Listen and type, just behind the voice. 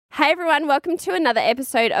Hey everyone, welcome to another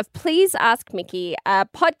episode of Please Ask Mickey, a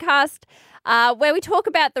podcast where we talk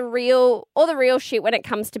about the real shit when it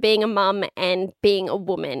comes to being a mum and being a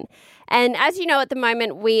woman. And as you know, at the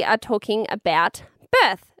moment, we are talking about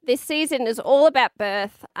birth. This season is all about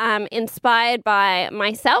birth, inspired by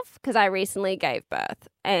myself because I recently gave birth.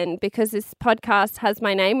 And because this podcast has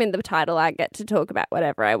my name in the title, I get to talk about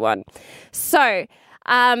whatever I want. So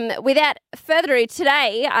without further ado,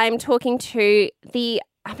 today I'm talking to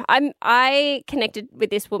I connected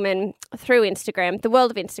with this woman through Instagram, the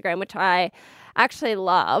world of Instagram, which I actually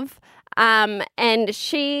love. And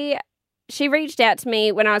she reached out to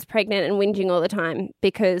me when I was pregnant and whinging all the time,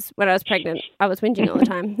 because when I was pregnant, I was whinging all the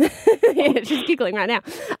time. Yeah, she's giggling right now.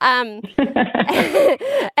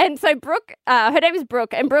 And so Brooke, her name is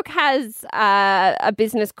Brooke, and Brooke has a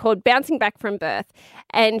business called Bouncing Back from Birth,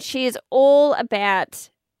 and she is all about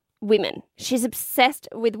women. She's obsessed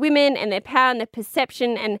with women and their power and their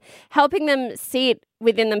perception and helping them see it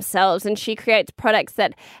within themselves. And she creates products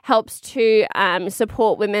that helps to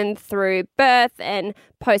support women through birth and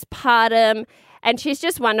postpartum. And she's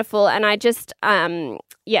just wonderful. And I just, I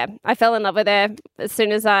fell in love with her as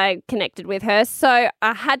soon as I connected with her. So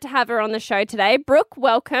I had to have her on the show today. Brooke,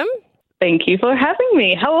 welcome. Thank you for having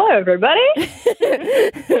me. Hello, everybody.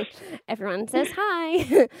 Everyone says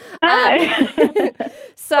hi. Hi.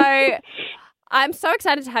 So I'm so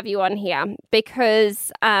excited to have you on here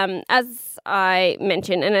because as I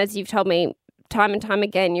mentioned, and as you've told me time and time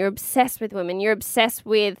again, you're obsessed with women. You're obsessed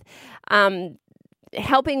with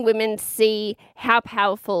helping women see how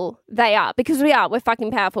powerful they are, because we're fucking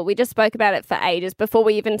powerful. We just spoke about it for ages before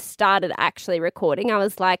we even started actually recording. I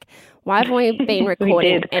was like, why haven't we been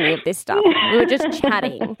recording any of this stuff? We were just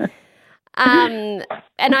chatting. And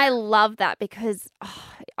I love that because,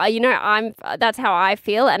 that's how I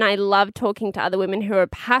feel. And I love talking to other women who are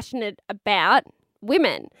passionate about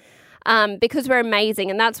women. Because we're amazing.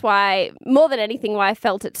 And that's why, more than anything, why I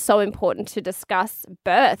felt it's so important to discuss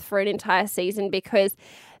birth for an entire season, because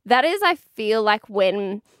that is, I feel like,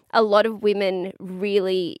 when a lot of women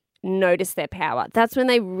really notice their power. That's when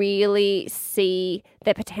they really see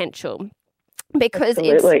their potential, because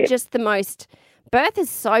Absolutely. It's just the most... Birth is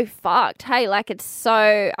so fucked. Hey, like it's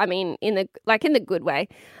so, I mean, in the good way,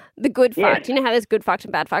 the good fucked. You know how there's good fucked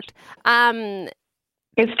and bad fucked.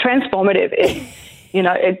 It's transformative. You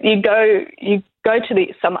go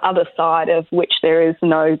to some other side of which there is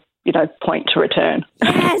no, point to return.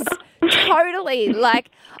 Yes, totally. Like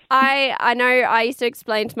I know I used to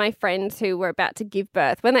explain to my friends who were about to give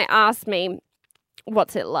birth when they asked me,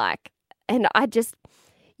 what's it like? And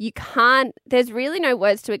there's really no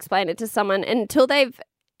words to explain it to someone until they've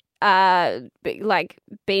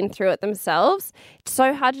been through it themselves. It's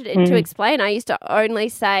so hard to explain. I used to only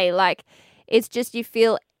say, like, it's just you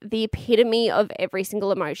feel the epitome of every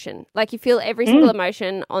single emotion. Like you feel every single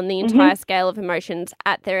emotion on the entire scale of emotions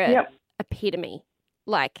at their epitome.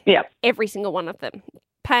 Like every single one of them.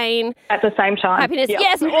 Pain. At the same time. Happiness. Yep.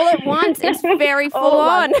 Yes, all at once. It's very full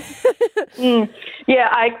on. Yeah,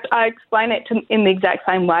 I explain it in the exact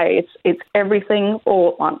same way. It's everything all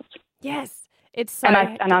at once. Yes. It's so...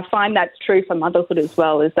 And I find that's true for motherhood as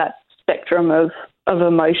well, is that spectrum of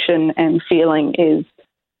emotion and feeling is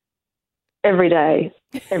every day,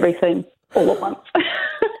 everything all at once.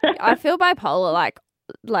 I feel bipolar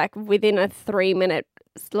like within a 3-minute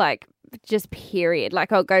just period.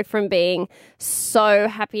 Like I'll go from being so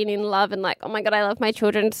happy and in love and like, oh my God, I love my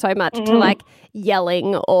children so much to like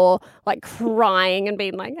yelling or like crying and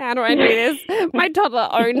being like, how do I do this? My toddler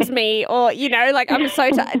owns me, or, like I'm so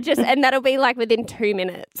and that'll be like within 2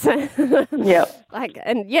 minutes. Yeah.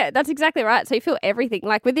 That's exactly right. So you feel everything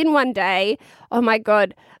like within one day. Oh my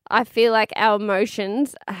God. I feel like our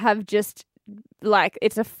emotions have just like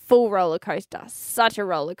it's a full roller coaster, such a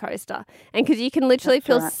roller coaster. And because you can literally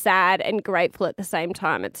feel sad and grateful at the same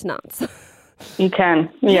time. It's nuts. You can.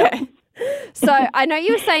 Yeah. So I know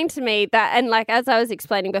you were saying to me that, and like as I was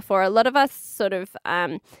explaining before, a lot of us sort of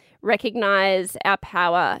recognize our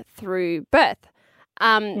power through birth.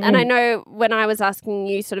 And I know when I was asking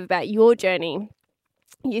you sort of about your journey,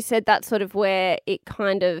 you said that's sort of where it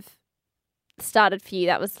kind of started for you.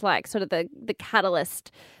 That was like sort of the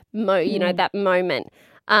catalyst that moment.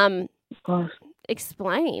 Of course.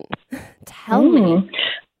 Explain. Tell me.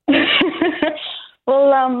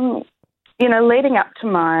 Well, leading up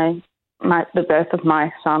to the birth of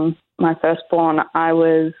my son, my firstborn, I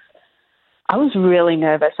was really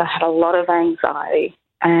nervous. I had a lot of anxiety,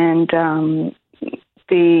 and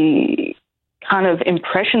the kind of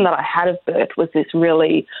impression that I had of birth was this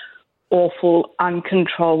really awful,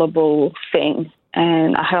 uncontrollable thing.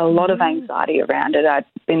 And I had a lot of anxiety around it. I'd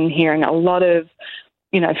been hearing a lot of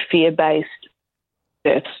fear-based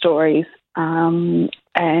birth stories. And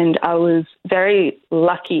I was very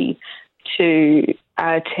lucky to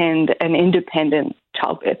attend an independent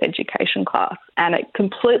childbirth education class, and it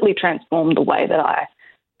completely transformed the way that I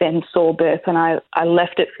then saw birth, and I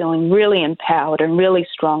left it feeling really empowered and really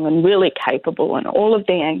strong and really capable, and all of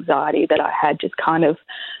the anxiety that I had just kind of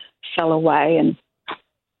fell away. And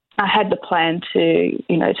I had the plan to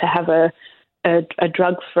have a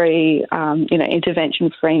drug-free,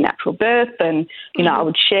 intervention-free natural birth, and I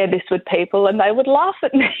would share this with people, and they would laugh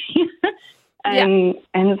at me, and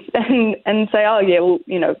say, "Oh yeah, well,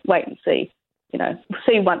 wait and see,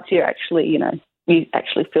 see once you actually, you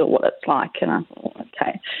actually feel what it's like." And I thought,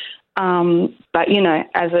 okay, but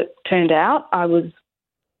as it turned out, I was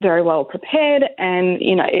very well prepared, and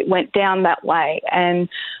it went down that way, and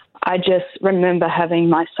I just remember having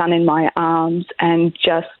my son in my arms and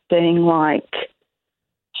just being like,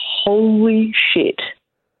 holy shit,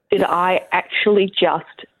 did I actually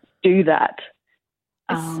just do that?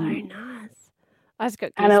 It's so nice. I just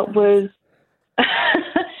got goosebumps. And it was,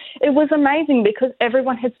 it was amazing because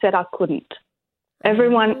everyone had said I couldn't.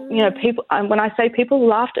 Everyone, people, when I say people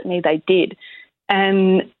laughed at me, they did.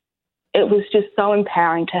 And it was just so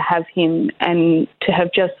empowering to have him and to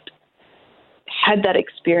have just had that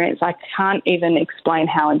experience. I can't even explain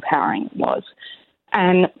how empowering it was.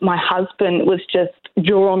 And my husband was just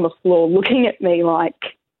jaw on the floor looking at me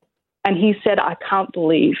and he said, "I can't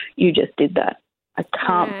believe you just did that. I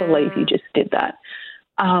can't believe you just did that."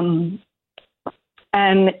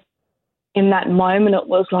 And in that moment, it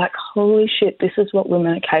was like, holy shit, this is what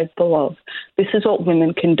women are capable of. This is what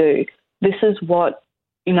women can do. This is what,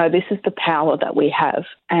 this is the power that we have.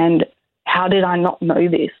 And how did I not know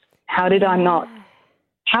this? How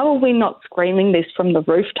are we not screaming this from the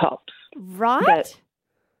rooftops? Right. That,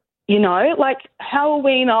 how are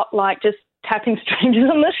we not just tapping strangers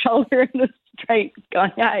on the shoulder in the street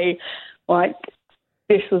going, hey,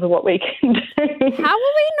 this is what we can do. How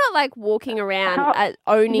are we not walking around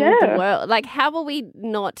owning the world? How are we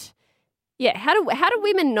not? Yeah. How do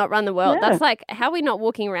women not run the world? Yeah. That's how are we not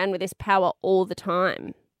walking around with this power all the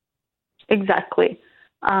time? Exactly.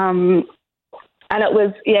 And it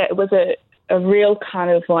was a real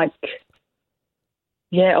kind of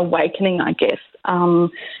awakening, I guess.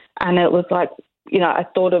 And it was I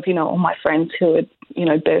thought of, all my friends who had,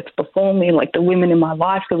 birthed before me, the women in my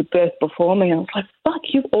life who had birthed before me. And I was like, fuck,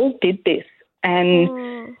 you all did this.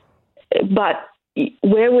 And, but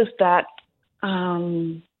where was that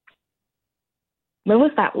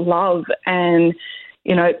love and,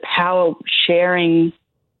 power sharing,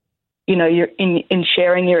 in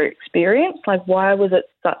sharing your experience? Why was it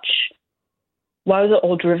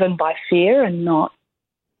all driven by fear and not,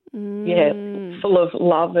 full of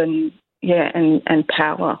love and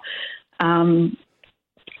power?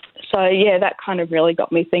 That kind of really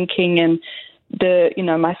got me thinking. And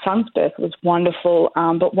my son's birth was wonderful,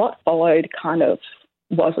 but what followed kind of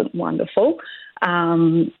wasn't wonderful.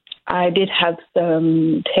 I did have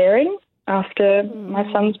some tearing after my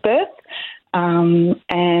son's birth. And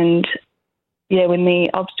when the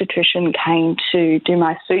obstetrician came to do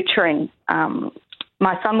my suturing,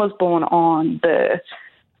 my son was born on the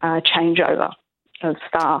changeover of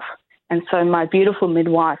staff. And so my beautiful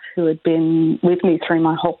midwife, who had been with me through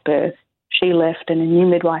my whole birth, she left and a new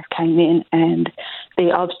midwife came in, and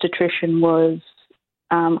the obstetrician was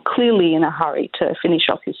clearly in a hurry to finish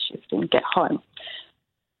off his shift and get home.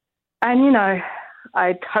 And,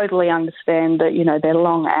 I totally understand that, they're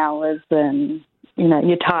long hours and,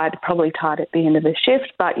 you're probably tired at the end of the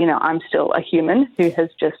shift, but, I'm still a human who has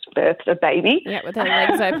just birthed a baby. Yeah, with her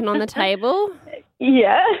legs open on the table.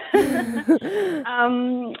 Yeah.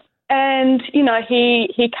 And,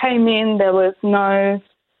 he came in, there was no,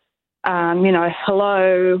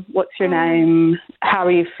 hello, what's your name? How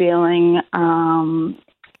are you feeling?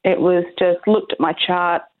 It was just looked at my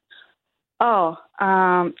chart. Oh,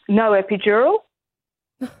 no epidural.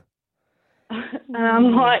 And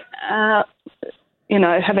I'm like,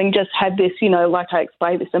 having just had this, like I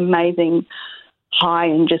explained, this amazing high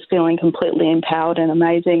and just feeling completely empowered and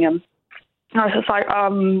amazing. And I was just like,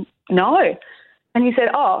 no. And he said,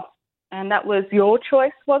 oh, and that was your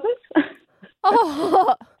choice, was it?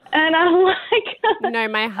 Oh. And I'm like... No,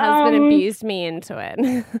 my husband abused me into it.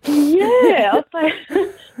 Yeah. I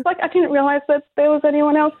was like, I didn't realise that there was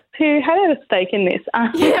anyone else who had a stake in this.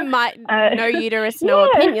 No uterus, no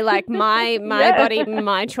opinion. My body,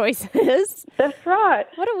 my choices. That's right.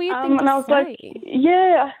 What a weird thing to say. And I was like,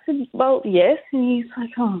 yeah. I said, well, yes. And he's like,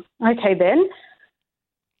 oh, okay then.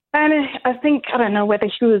 And I don't know whether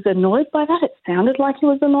he was annoyed by that. It sounded like he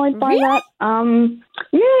was annoyed by that.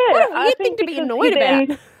 Yeah. What a weird thing to be annoyed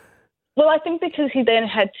about. Well, I think because he then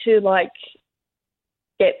had to, like,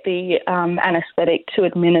 get the anaesthetic to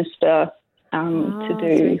administer to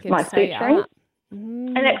do my suturing.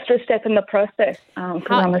 An extra step in the process because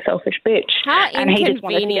I'm a selfish bitch. How and inconvenient. he just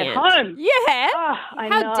wanted to get home. Yeah. Oh,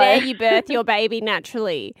 How dare you birth your baby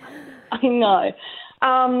naturally? I know.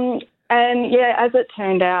 And, yeah, as it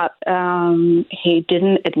turned out, he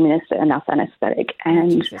didn't administer enough anaesthetic.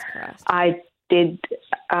 And Jesus Christ. I did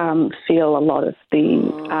feel a lot of the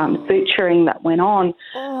suturing that went on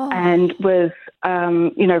and was,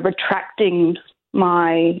 retracting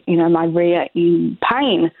my rear in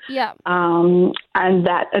pain. Yeah. And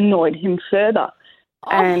that annoyed him further.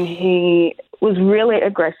 And he was really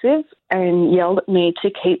aggressive and yelled at me to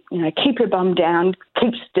keep your bum down,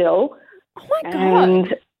 keep still. Oh, my God.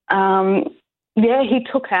 And, he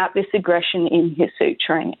took out this aggression in his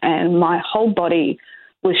suturing and my whole body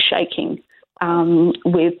was shaking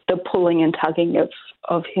with the pulling and tugging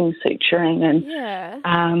of him suturing.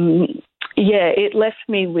 And, it left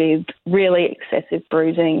me with really excessive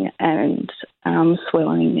bruising and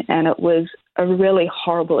swelling, and it was a really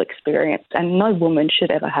horrible experience, and no woman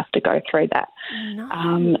should ever have to go through that. No.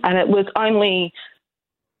 And it was only,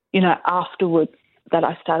 afterwards that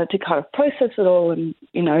I started to kind of process it all and,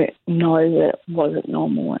 know that it wasn't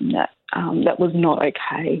normal and that that was not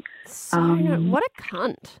okay. What a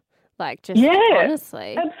cunt. Like, just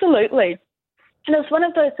honestly. Absolutely. And it's one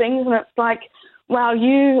of those things, and it's like, wow,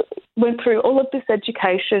 you went through all of this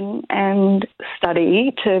education and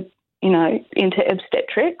study to, into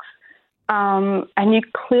obstetrics, and you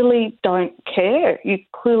clearly don't care. You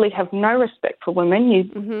clearly have no respect for women.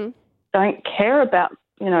 You don't care about,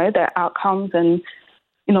 their outcomes and,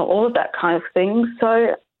 all of that kind of thing.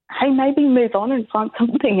 So, hey, maybe move on and find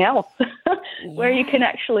something else where you can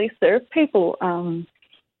actually serve people.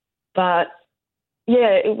 But,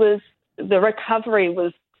 the recovery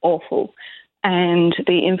was awful. And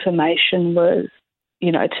the information was,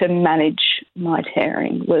 to manage my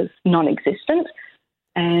tearing was non-existent,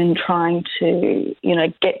 and trying to,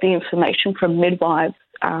 get the information from midwives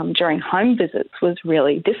during home visits was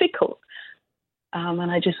really difficult.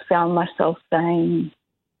 And I just found myself saying,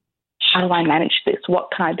 how do I manage this?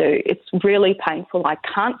 What can I do? It's really painful. I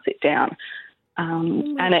can't sit down.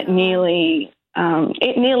 And it nearly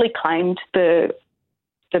claimed the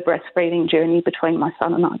breastfeeding journey between my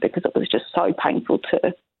son and I, because it was just so painful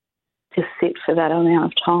to sit for that amount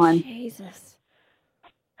of time. Jesus.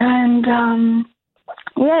 And,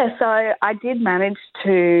 so I did manage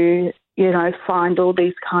to, find all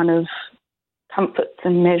these kind of comforts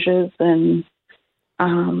and measures and,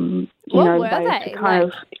 what were they?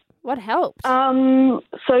 What helped?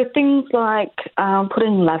 So things like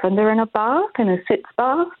putting lavender in a bath, in a sitz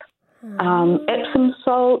bath, Epsom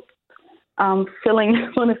salt,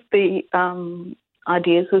 filling one of the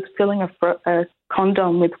ideas was filling a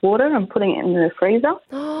condom with water and putting it in the freezer.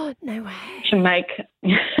 Oh, no way. To make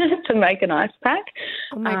an ice pack.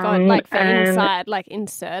 Oh my God, like for inside, like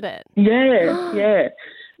insert it. Yeah, yeah.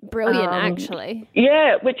 Brilliant, actually.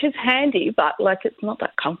 Yeah, which is handy, but like it's not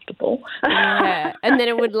that comfortable. Yeah, and then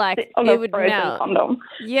it would melt. Condom.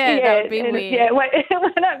 Yeah, that would be weird. Yeah, when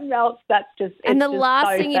it melts, that's just. And the just last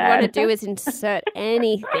so thing you'd want to do is insert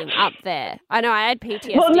anything up there. I know I had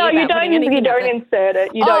PTSD. Well, no, you about don't. putting You don't insert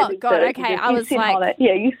it. You don't. Oh God, insert okay. It. I was sit like, on it.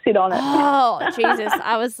 Yeah, you sit on it. Oh Jesus,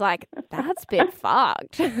 I was like, that's a bit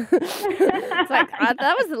fucked. It's like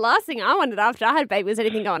that was the last thing I wanted after I had a baby, was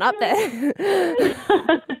anything going up there.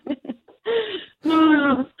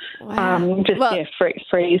 Wow. Freeze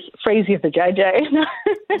you for JJ.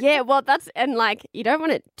 Yeah, well, and like you don't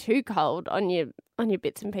want it too cold on your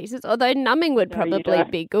bits and pieces. Although numbing would probably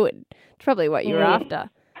be good. It's probably what you were after.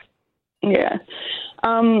 Yeah.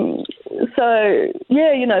 So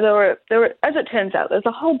yeah, there were as it turns out, there's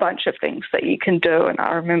a whole bunch of things that you can do, and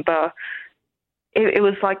I remember it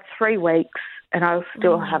was like 3 weeks, and I was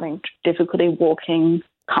still having difficulty walking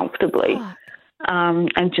comfortably. Fuck.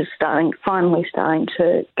 And just finally starting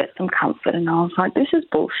to get some comfort. And I was like, this is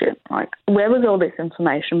bullshit. Like, where was all this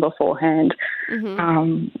information beforehand?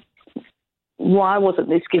 Why wasn't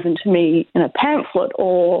this given to me in a pamphlet?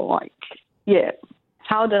 Or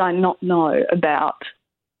how did I not know about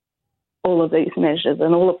all of these measures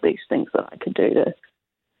and all of these things that I could do to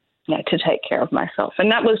take care of myself? And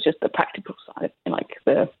that was just the practical side, like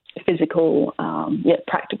the physical,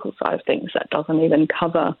 practical side of things. That doesn't even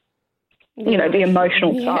cover the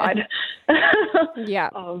emotional side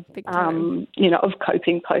of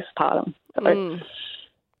coping postpartum. So,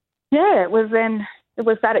 it was then, it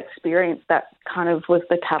was that experience that kind of was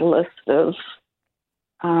the catalyst of,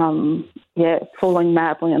 falling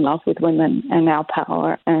madly in love with women and our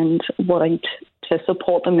power and wanting to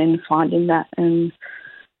support them in finding that. And,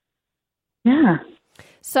 yeah.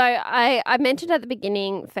 So I mentioned at the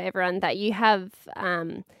beginning for everyone that you have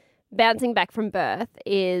Bouncing Back from Birth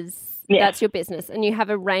that's your business, and you have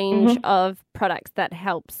a range of products that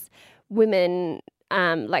helps women,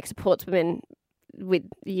 supports women with,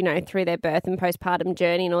 through their birth and postpartum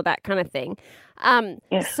journey and all that kind of thing.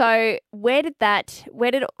 So where did that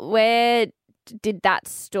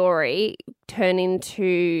story turn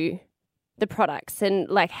into the products, and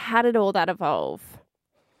how did all that evolve?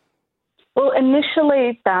 Well,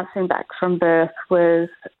 initially Bouncing Back from Birth was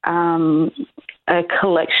a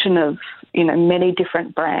collection of, many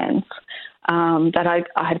different brands that I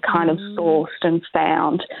had kind of sourced and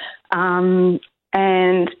found.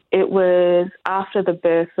 And it was after the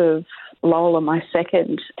birth of Lola, my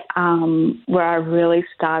second, where I really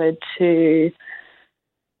started to,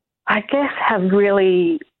 have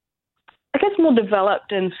more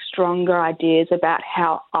developed and stronger ideas about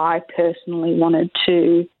how I personally wanted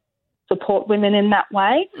to support women in that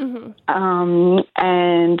way.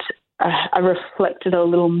 And I reflected a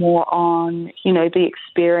little more on, the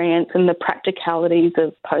experience and the practicalities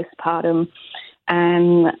of postpartum,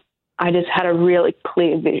 and I just had a really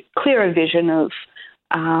clearer vision of,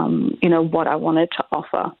 what I wanted to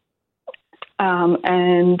offer.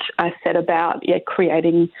 And I set about,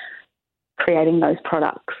 creating those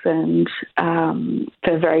products, and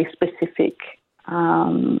for very specific,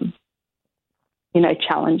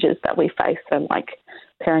 challenges that we face, so like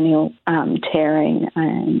perineal tearing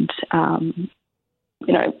and,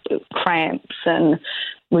 cramps. And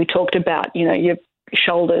we talked about, your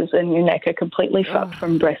shoulders and your neck are completely fucked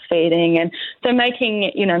from breastfeeding. And so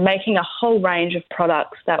making a whole range of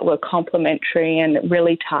products that were complementary and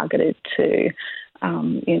really targeted to,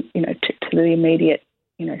 to the immediate,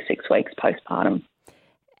 6 weeks postpartum.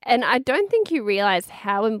 And I don't think you realise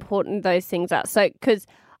how important those things are. So, because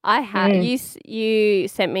I had you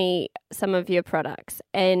sent me some of your products,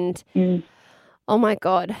 and oh my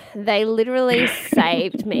God, they literally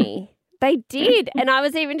saved me. They did. And I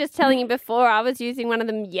was even just telling you before, I was using one of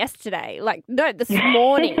them yesterday. This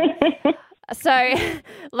morning. So,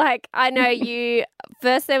 I know you.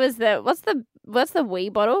 First, there was what's the wee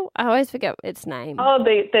bottle? I always forget its name. Oh,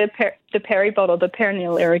 the peri bottle, the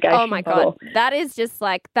perineal irrigation. Oh my bottle. God, that is just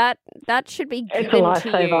that should be given it's a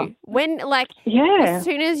lifesaver. to you when as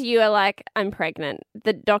soon as you are I'm pregnant,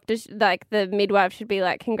 the doctors the midwife should be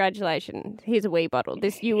congratulations, here's a wee bottle.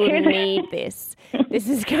 You will need this. This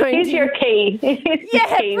is going. Here's your key. Here's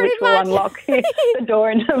the key which will unlock the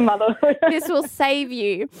door into motherhood. This will save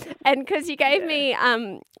you. And because you gave me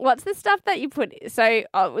what's the stuff that you put? So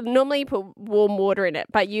normally you put warm water in it,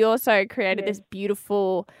 but you also created this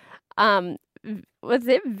beautiful. Was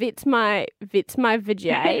it Vits my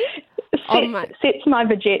vajay? Sits my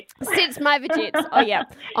vajits. Sits my vajits. Oh yeah.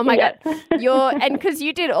 Oh my God. And because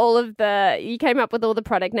you did you came up with all the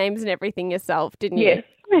product names and everything yourself, didn't you? Yes.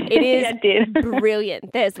 It is I did.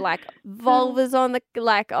 Brilliant. There's vulvas on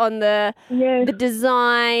the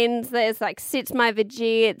designs. There's Sits my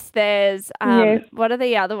vajits. There's what are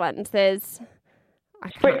the other ones? There's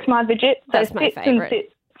Spritz my vajits. That's my favourite.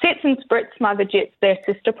 Sits and Spritz my vajits, they're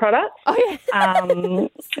sister products. Oh, yeah.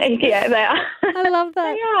 Yeah, they are. I love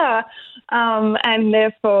that. They are. And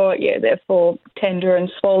they're for tender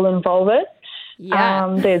and swollen vulvas.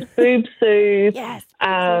 Yeah. There's Boob Soothe. Yes.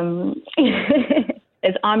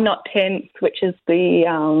 There's I'm Not Tense, which is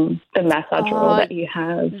the massage roll that you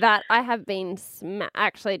have. That I have been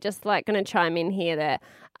actually just going to chime in here there.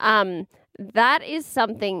 That is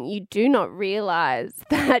something you do not realise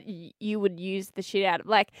that you would use the shit out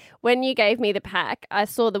of. When you gave me the pack, I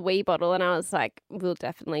saw the wee bottle and I was like, we'll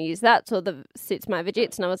definitely use that. Saw the Sits my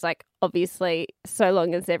vajits and I was like, obviously, so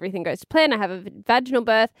long as everything goes to plan, I have a vaginal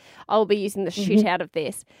birth, I'll be using the shit out of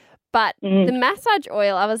this. But the massage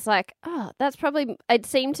oil, I was like, oh, that's probably, it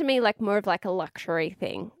seemed to me more of a luxury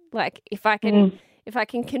thing. If I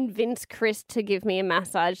can convince Chris to give me a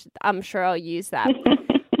massage, I'm sure I'll use that.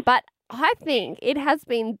 But I think it has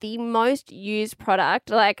been the most used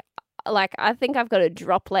product. I think I've got a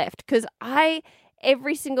drop left because that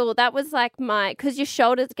was because your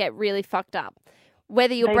shoulders get really fucked up,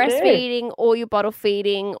 whether you're breastfeeding or you're bottle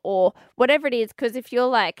feeding or whatever it is. Because if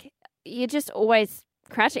you're you're just always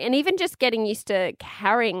crashing, and even just getting used to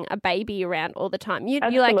carrying a baby around all the time, you've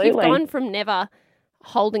gone from never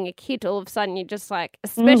holding a kid, all of a sudden you're just like,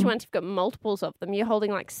 especially once you've got multiples of them, you're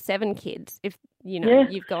holding like 7 kids if, you know,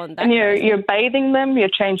 you've gone that. And you're bathing them, you're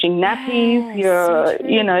changing nappies,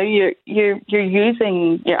 you're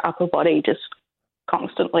using your upper body just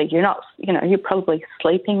constantly. You're not, you're probably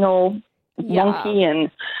sleeping all wonky and...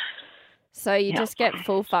 So you just get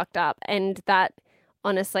full fucked up. And that,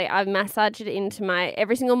 honestly, I've massaged it into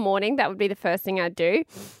every single morning. That would be the first thing I'd do.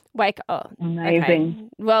 Amazing. Okay.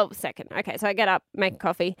 Well, second. Okay, so I get up, make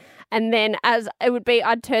coffee, and then I'd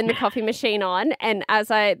turn the coffee machine on, and as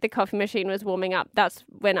the coffee machine was warming up, that's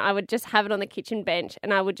when I would just have it on the kitchen bench,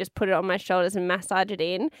 and I would just put it on my shoulders and massage it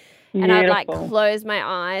in. Beautiful. And I'd like close my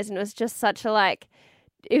eyes, and it was just such a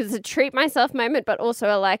it was a treat myself moment, but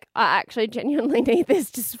also I actually genuinely need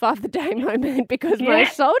this to survive the day moment because my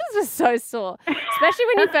shoulders are so sore, especially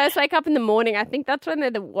when you first wake up in the morning. I think that's when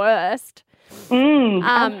they're the worst.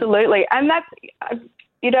 Absolutely. And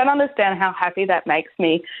you don't understand how happy that makes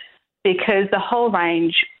me, because the whole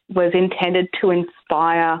range was intended to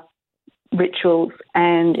inspire rituals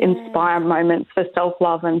and inspire moments for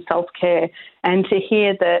self-love and self-care. And to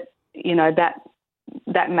hear that,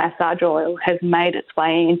 that massage oil has made its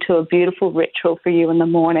way into a beautiful ritual for you in the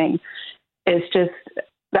morning is just,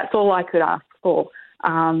 that's all I could ask for.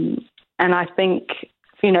 And I think,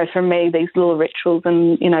 for me, these little rituals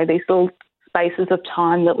and, these little spaces of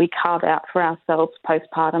time that we carve out for ourselves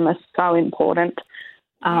postpartum are so important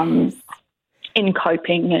in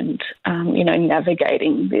coping and,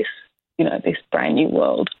 navigating this, this brand new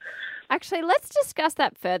world. Actually, let's discuss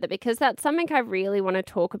that further, because that's something I really want to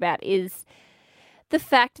talk about, is the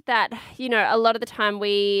fact that, a lot of the time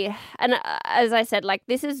and as I said,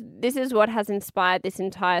 this is what has inspired this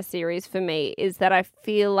entire series for me, is that I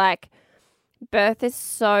feel like birth is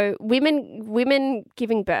so, women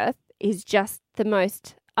giving birth is just the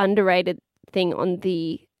most underrated thing on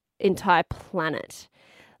the entire planet.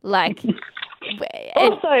 Also,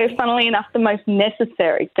 funnily enough, the most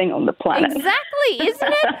necessary thing on the planet. Exactly,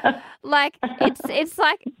 isn't it? It's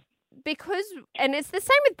like, because, and it's the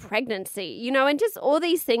same with pregnancy, and just all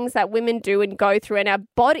these things that women do and go through, and our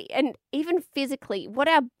body, and even physically, what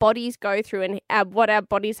our bodies go through and what our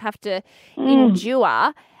bodies have to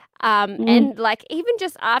endure. And even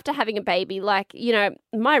just after having a baby,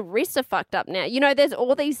 my wrists are fucked up now. There's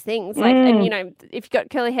all these things and if you've got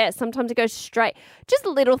curly hair, sometimes it goes straight. Just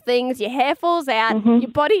little things. Your hair falls out.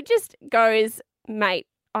 Your body just goes, mate,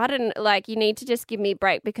 you need to just give me a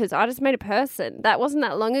break, because I just made a person. That wasn't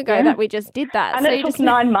that long ago that we just did that. And it took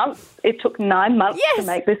 9 months. It took 9 months to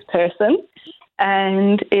make this person,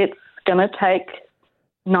 and it's going to take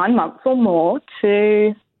 9 months or more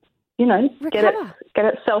to, get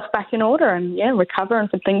itself back in order and recover, and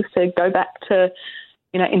for things to go back to,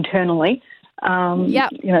 internally,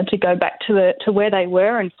 to go back to where they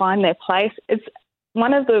were and find their place. It's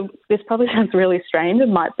one of this probably sounds really strange. It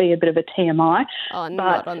might be a bit of a TMI. Oh,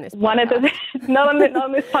 not on this podcast. Not on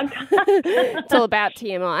this podcast. It's all about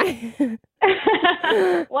TMI.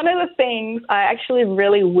 One of the things I actually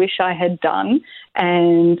really wish I had done,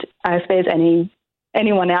 and if there's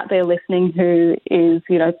anyone out there listening who is,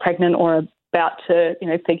 pregnant or about to,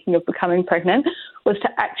 thinking of becoming pregnant, was to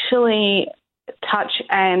actually touch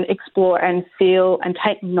and explore and feel and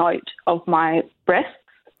take note of my breasts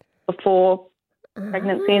before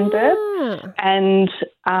pregnancy and birth, and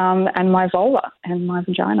my vulva and my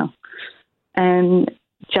vagina. And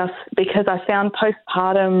just because I found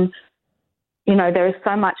postpartum, there is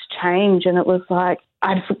so much change, and it was like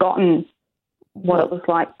I'd forgotten what it was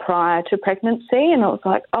like prior to pregnancy, and it was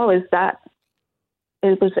like, is that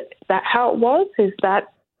how it was? Is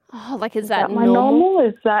that is that my normal?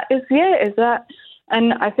 Is that,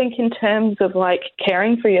 and I think in terms of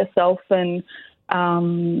caring for yourself and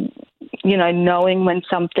knowing when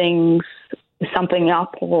something's something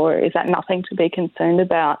up, or is that nothing to be concerned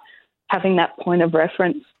about, having that point of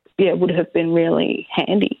reference would have been really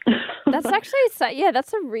handy. That's actually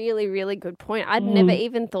that's a really, really good point. I'd never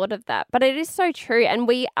even thought of that, but it is so true. And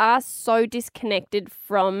we are so disconnected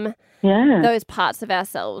from those parts of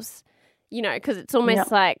ourselves, because it's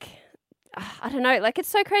almost like, I don't know, it's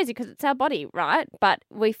so crazy because it's our body, right? But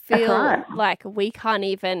we feel like we can't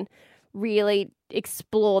even really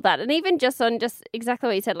explore that. And even just on exactly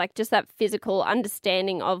what you said, just that physical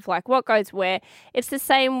understanding of what goes where. It's the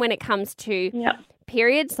same when it comes to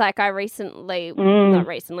periods. I recently, not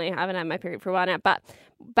recently, I haven't had my period for a while now, but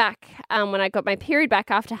back when I got my period back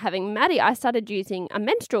after having Maddie, I started using a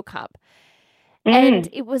menstrual cup. And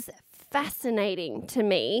it was fascinating to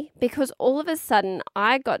me because all of a sudden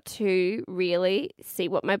I got to really see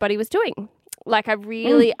what my body was doing. I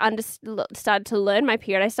really started to learn my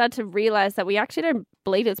period. I started to realize that we actually don't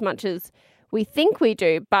bleed as much as we think we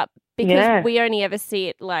do, but because we only ever see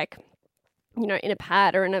it like, you know, in a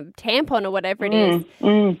pad or in a tampon or whatever it is,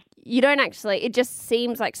 you don't actually, it just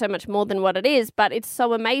seems like so much more than what it is, but it's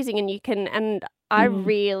so amazing. And you can, and I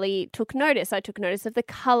really took notice. I took notice of the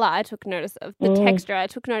colour. I took notice of the texture. I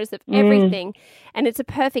took notice of everything. And it's a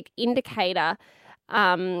perfect indicator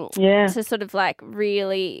to sort of like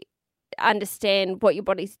really understand what your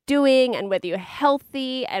body's doing and whether you're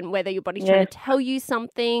healthy and whether your body's trying to tell you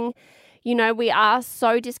something. You know, we are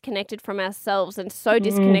so disconnected from ourselves and so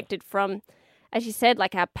disconnected from, as you said,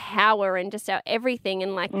 like our power and just our everything.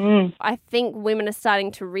 And like, I think women are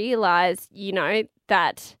starting to realize, you know,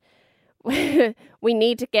 that we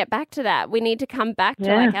need to get back to that. We need to come back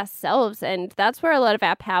to like ourselves. And that's where a lot of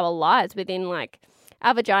our power lies, within like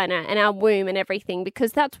our vagina and our womb and everything,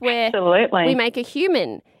 because that's where we make a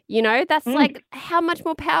human, you know, that's like, how much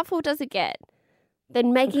more powerful does it get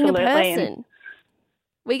than making a person?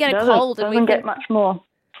 We get a cold and we doesn't get much more.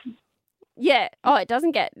 Yeah. Oh, it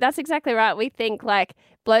doesn't get. That's exactly right. We think like,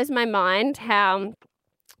 blows my mind how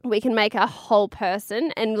we can make a whole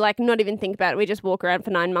person and like not even think about it. We just walk around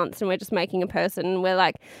for 9 months and we're just making a person, and we're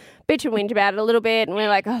like bitch and whinge about it a little bit, and we're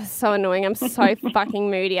like, oh, so annoying. I'm so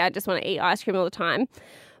fucking moody. I just want to eat ice cream all the time.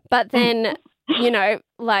 But then, you know,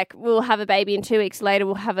 like we'll have a baby and 2 weeks later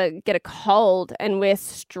we'll get a cold and we're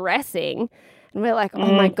stressing and we're like,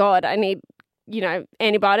 oh my God, I need, you know,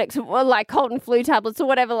 antibiotics or like cold and flu tablets or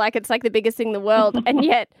whatever. Like it's like the biggest thing in the world. And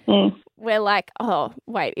yet we're like, oh,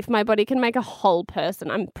 wait, if my body can make a whole person,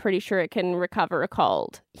 I'm pretty sure it can recover a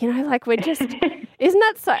cold. You know, like we're just, isn't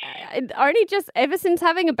that so, only just ever since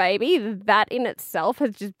having a baby, that in itself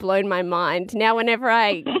has just blown my mind. Now, whenever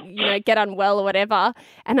I, you know, get unwell or whatever,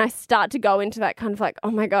 and I start to go into that kind of like,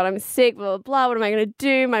 oh my God, I'm sick, blah, blah, blah. What am I going to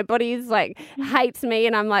do? My body's like, hates me.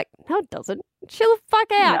 And I'm like, no, it doesn't. Chill the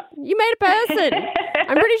fuck out. No. You made a person.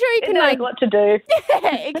 I'm pretty sure you can knows like what to do.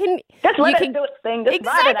 Yeah, it can. Just let it do its thing. Just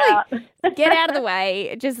write it out. Get out of the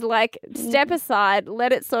way. Just like step aside.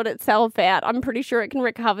 Let it sort itself out. I'm pretty sure it can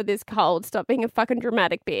recover this cold. Stop being a fucking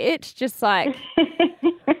dramatic bitch. Just like,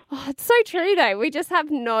 oh, it's so true though. We just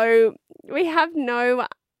have no. We have no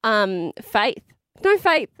faith. No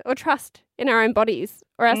faith or trust in our own bodies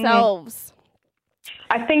or ourselves.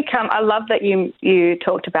 I think I love that you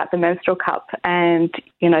talked about the menstrual cup and,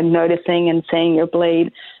 you know, noticing and seeing your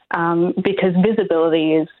bleed, because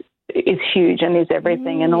visibility is huge and is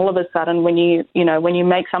everything. And all of a sudden when you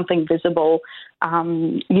make something visible,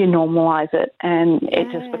 you normalize it, and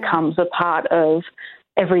it just becomes a part of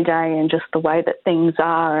every day and just the way that things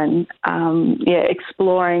are. And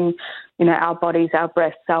exploring, you know, our bodies, our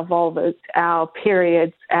breasts, our vulvas, our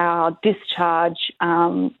periods, our discharge.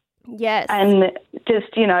 Yes. And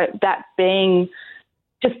just, you know, that being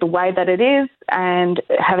just the way that it is, and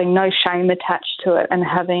having no shame attached to it, and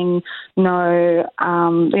having no,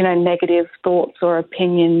 negative thoughts or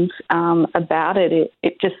opinions about it.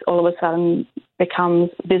 It just all of a sudden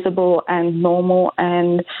becomes visible and normal.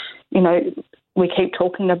 And, you know, we keep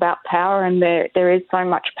talking about power, and there is so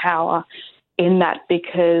much power in that,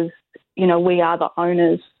 because, you know, we are the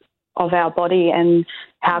owners of our body, and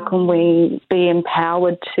how can we be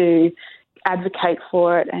empowered to advocate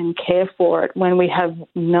for it and care for it when we have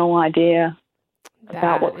no idea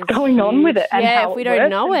about what's going on with it and how if we don't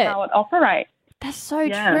know it, how it operates. That's so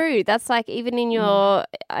true. That's like even in your,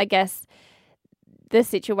 I guess, the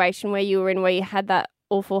situation where you were in, where you had that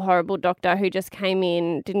awful, horrible doctor who just came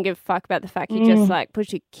in, didn't give a fuck about the fact you just like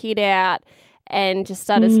pushed your kid out and just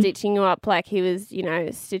started stitching you up like he was, you know,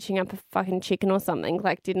 stitching up a fucking chicken or something,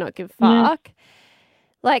 like did not give a fuck.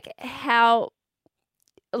 Like how,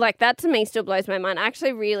 like that to me still blows my mind.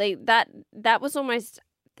 Actually, really, that was almost,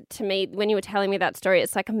 to me, when you were telling me that story,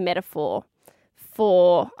 it's like a metaphor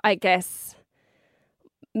for, I guess,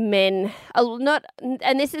 men,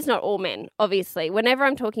 and this is not all men, obviously. Whenever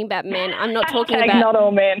I'm talking about men, I'm not talking about not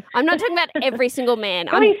all men. I'm not talking about every single man.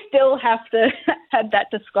 We still have to have that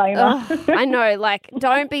disclaimer. I know, like,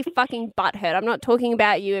 don't be fucking butthurt. I'm not talking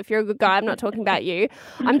about you. If you're a good guy, I'm not talking about you.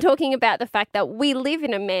 I'm talking about the fact that we live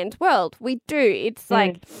in a man's world. We do. It's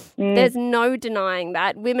like there's no denying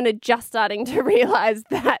that. Women are just starting to realize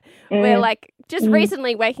that. We're like just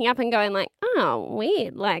recently waking up and going like, oh,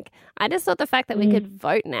 weird. Like, I just thought the fact that we could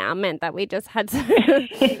vote now meant that we just had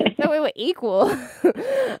that we were equal.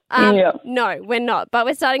 No, we're not. But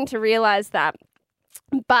we're starting to realize that.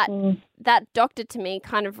 But that doctor to me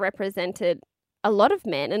kind of represented a lot of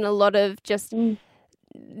men and a lot of just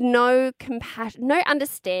no compassion, no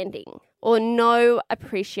understanding or no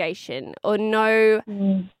appreciation or no,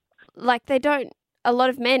 like they don't. A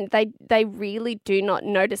lot of men, they really do not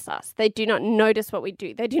notice us. They do not notice what we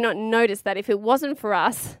do. They do not notice that if it wasn't for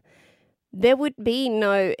us, there would be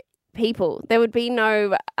no people. There would be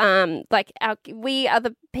no, we are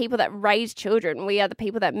the people that raise children. We are the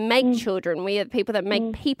people that make children. We are the people that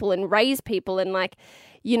make people and raise people. And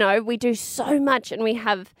we do so much and we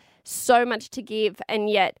have so much to give, and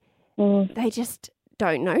yet they just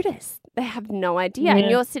don't notice. They have no idea. Yeah. And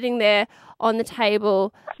you're sitting there on the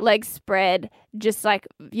table, legs spread, just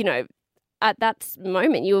at that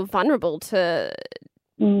moment you were vulnerable to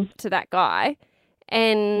that guy,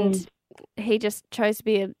 and he just chose to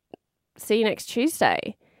be see you next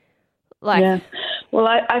Tuesday. Yeah. Well,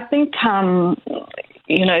 I think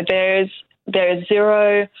there is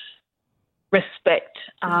zero respect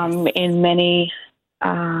in many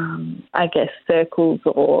circles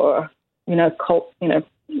or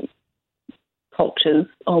cultures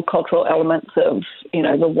or cultural elements of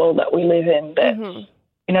the world that we live in,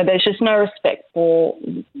 that there's just no respect for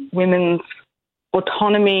women's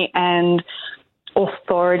autonomy and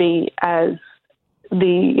authority as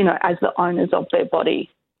the owners of their body.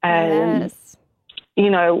 And we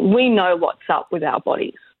know what's up with our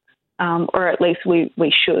bodies, or at least we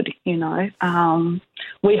should.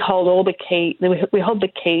 We hold all the key. We hold the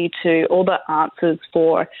key to all the answers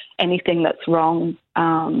for anything that's wrong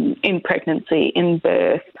in pregnancy, in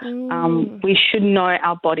birth. We should know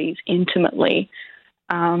our bodies intimately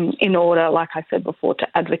in order, like I said before, to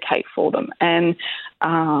advocate for them. And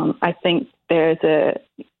I think there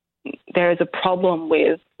is a problem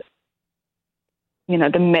with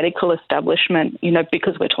the medical establishment,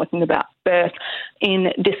 because we're talking about birth,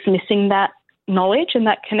 in dismissing that knowledge and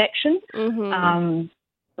that connection. And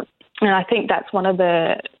I think that's one of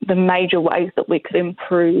the major ways that we could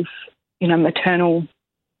improve, maternal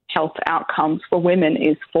health outcomes for women,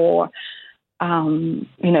 is for,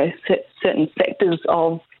 certain sectors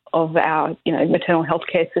of our, maternal health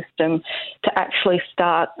care system to actually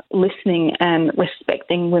start listening and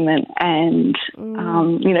respecting women and,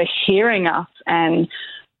 hearing us and,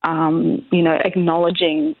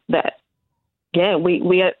 acknowledging that,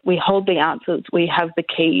 we hold the answers. We have the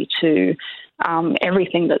key to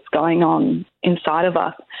everything that's going on inside of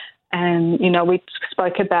us. And, we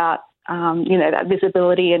spoke about, that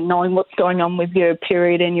visibility and knowing what's going on with your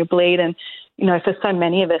period and your bleed. And, for so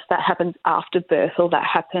many of us, that happens after birth, or that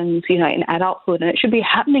happens, in adulthood, and it should be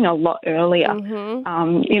happening a lot earlier.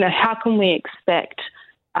 How can we expect,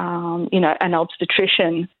 an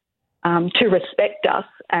obstetrician to respect us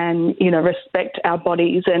and, respect our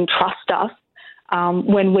bodies and trust us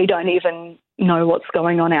when we don't even know what's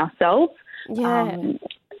going on ourselves? Yeah.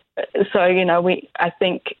 I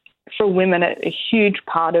think for women, a huge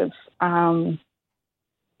part of,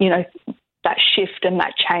 that shift and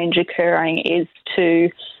that change occurring is to,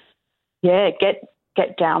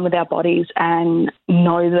 get down with our bodies and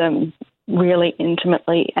know them really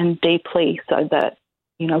intimately and deeply, so that,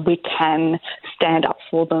 we can stand up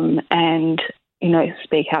for them and,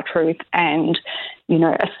 speak our truth and,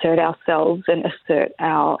 assert ourselves and assert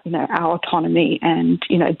our, our autonomy and,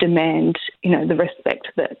 demand, the respect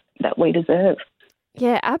that we deserve.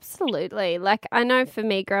 Yeah, absolutely. Like, I know for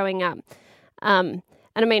me growing up,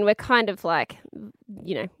 and I mean, we're kind of going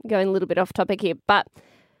a little bit off topic here, but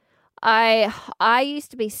I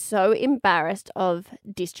used to be so embarrassed of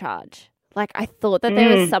discharge. Like, I thought that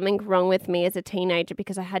there was something wrong with me as a teenager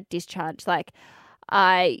because I had discharge. But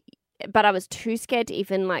I was too scared to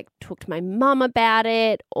even talk to my mum about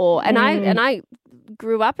it, and I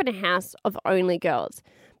grew up in a house of only girls,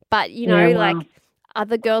 but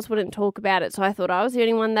other girls wouldn't talk about it. So I thought I was the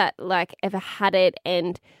only one that ever had it,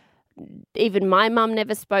 and even my mum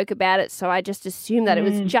never spoke about it. So I just assumed that it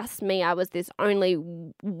was just me. I was this only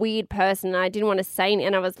weird person. And I didn't want to say anything.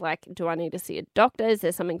 And I was like, do I need to see a doctor? Is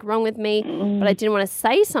there something wrong with me? But I didn't want to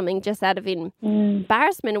say something just out of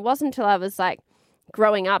embarrassment. It wasn't until I was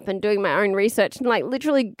growing up and doing my own research and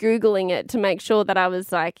literally Googling it to make sure that I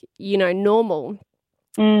was normal,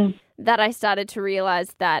 that I started to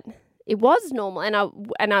realize that it was normal and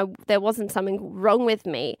I there wasn't something wrong with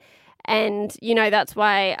me. And, that's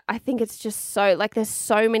why I think it's just so, there's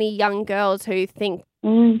so many young girls who think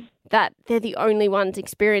that they're the only ones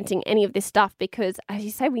experiencing any of this stuff because, as you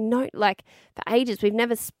say, we know, for ages, we've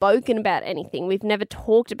never spoken about anything. We've never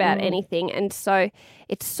talked about anything. And so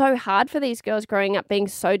it's so hard for these girls growing up being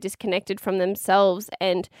so disconnected from themselves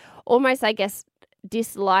and almost, I guess,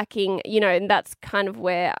 disliking, and that's kind of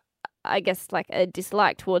where I guess a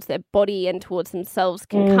dislike towards their body and towards themselves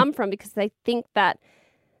can come from, because they think that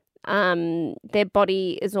their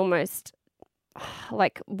body is almost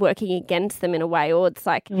working against them in a way, or it's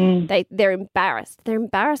they're embarrassed. They're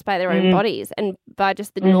embarrassed by their own bodies and by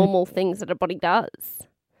just the normal things that a body does.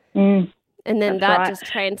 And then That's that right. just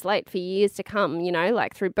translates for years to come, you know,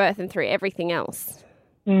 like through birth and through everything else.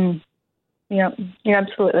 Yep, you're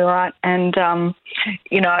absolutely right. And,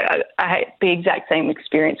 you know, I had the exact same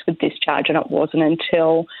experience with discharge, and it wasn't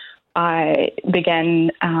until I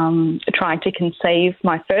began trying to conceive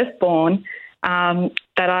my firstborn that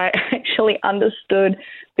I actually understood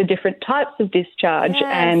the different types of discharge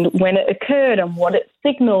and when it occurred and what it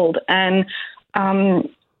signalled. And,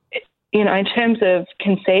 you know, in terms of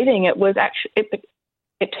conceiving, it was actually,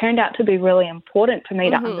 it turned out to be really important for me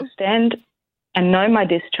to understand and know my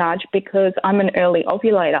discharge because I'm an early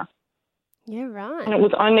ovulator. Yeah, right. And it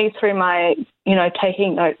was only through my, you know,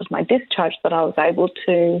 taking note of my discharge that I was able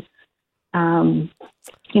to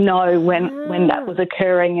know when that was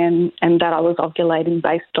occurring and that I was ovulating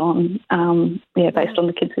based on based on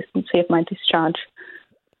the consistency of my discharge.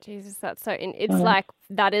 Jesus, that's so. It's like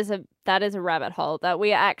that is a rabbit hole that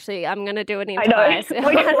we actually. I'm going to do an entire.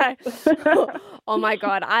 I know. Oh my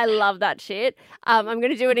God, I love that shit. I'm going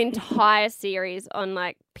to do an entire series on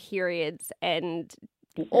like periods and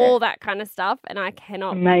all that kind of stuff, and I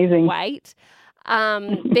cannot wait.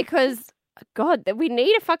 Because God, we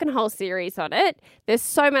need a fucking whole series on it. There's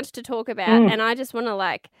so much to talk about, and I just want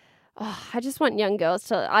to I just want young girls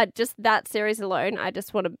to. That series alone, I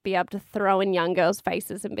just want to be able to throw in young girls'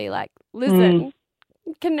 faces and be like, listen.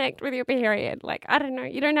 Connect with your period. Like, I don't know.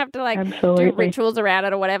 You don't have to do rituals around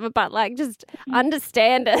it or whatever, but like just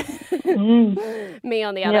understand it. Me,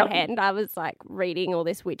 on the other hand, I was like reading all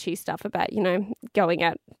this witchy stuff about, you know, going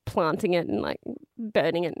out, planting it and like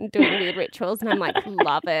burning it and doing weird rituals. And I'm like,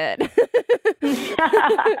 love it.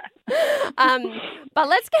 But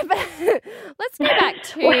let's go back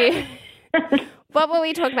to what were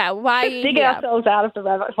we talking about? Why dig ourselves out of the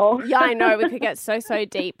rabbit hole? Yeah, I know. We could get so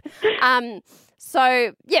deep.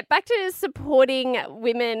 So, yeah, back to supporting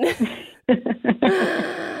women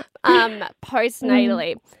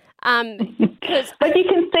postnatally. But you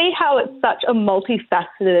can see how it's such a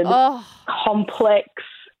multifaceted, complex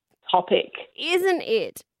topic. Isn't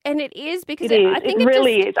it? And it is because I think it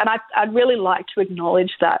really is. And I'd really like to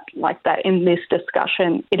acknowledge that in this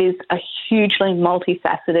discussion. It is a hugely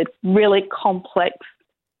multifaceted, really complex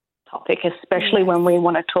topic, especially when we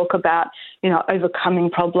want to talk about, you know, overcoming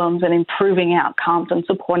problems and improving outcomes and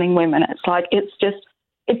supporting women. It's like, it's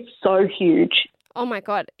so huge. Oh my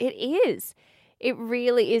God, it is. It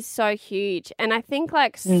really is so huge. And I think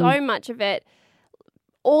like so much of it,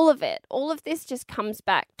 all of this just comes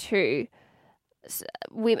back to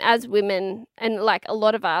as women, and like a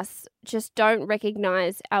lot of us just don't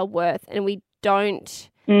recognize our worth, and we don't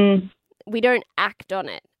act on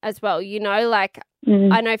it as well. You know, like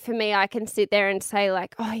I know for me, I can sit there and say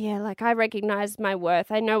like, oh yeah, like I recognize my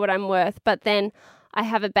worth. I know what I'm worth. But then I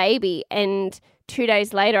have a baby and 2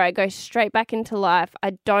 days later I go straight back into life.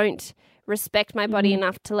 I don't respect my body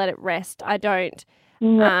enough to let it rest. I don't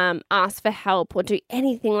ask for help or do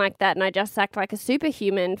anything like that. And I just act like a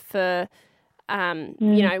superhuman for, you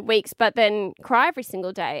know, weeks, but then cry every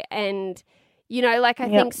single day. And, you know, like I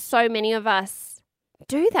think so many of us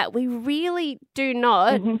do that. We really do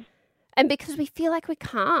not. And because we feel like we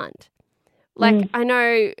can't. Like, I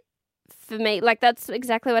know for me, like that's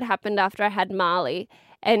exactly what happened after I had Marley.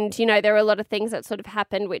 And, you know, there were a lot of things that sort of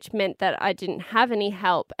happened which meant that I didn't have any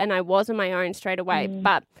help and I was on my own straight away.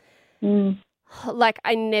 But, like,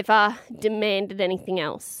 I never demanded anything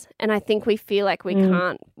else. And I think we feel like we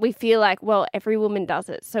can't. We feel like, well, every woman does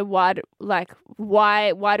it. So why do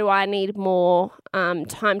I need more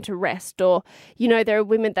time to rest? Or, you know, there are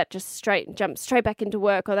women that just jump straight back into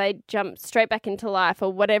work, or they jump straight back into life,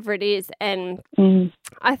 or whatever it is. And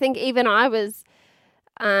I think even I was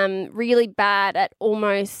really bad at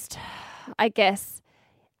almost, I guess,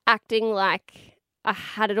 acting like I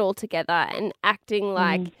had it all together and acting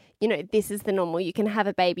like, you know, this is the normal. You can have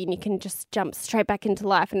a baby and you can just jump straight back into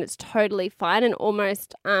life and it's totally fine, and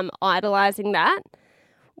almost idolizing that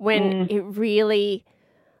when it really,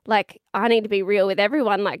 like, I need to be real with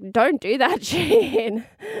everyone. Like, don't do that shit.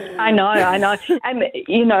 I know. And,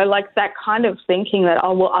 you know, like that kind of thinking that,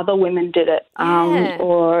 oh, well, other women did it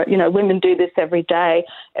or, you know, women do this every day.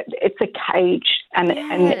 It's a cage and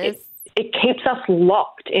it keeps us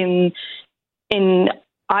locked in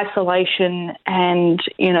isolation and,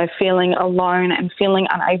 you know, feeling alone and feeling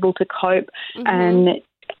unable to cope. And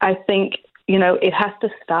I think, you know, it has to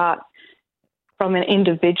start from an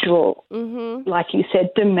individual, like you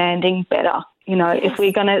said, demanding better. You know, if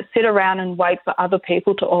we're going to sit around and wait for other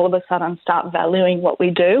people to all of a sudden start valuing what we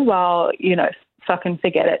do, well, you know, fucking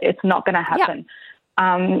forget it. It's not going to happen.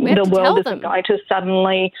 The world isn't going to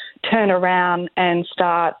suddenly turn around and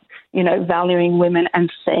start, you know, valuing women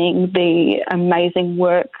and seeing the amazing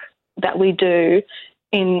work that we do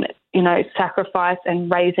in, sacrifice and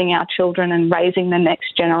raising our children and raising the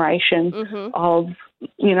next generation of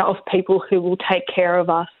people who will take care of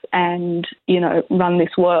us and, run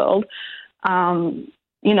this world.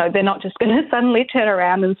 They're not just going to suddenly turn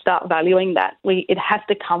around and start valuing that. It has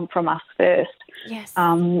to come from us first. Yes.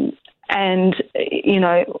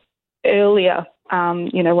 Earlier,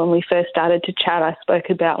 when we first started to chat, I spoke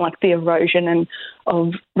about like the erosion and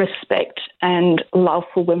of respect and love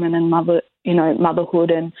for women and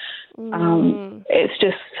motherhood, and it's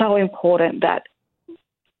just so important that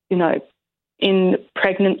in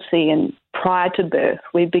pregnancy and prior to birth,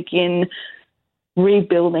 we begin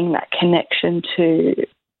rebuilding that connection to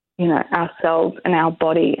ourselves and our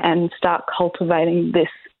body, and start cultivating this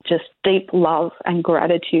just deep love and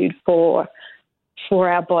gratitude for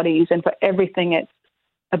our bodies and for everything it's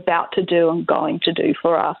about to do and going to do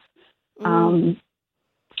for us.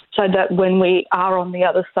 So that when we are on the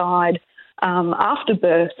other side after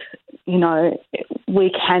birth,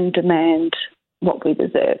 we can demand what we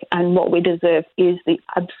deserve. And what we deserve is the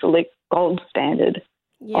absolute gold standard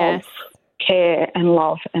of care and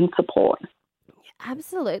love and support.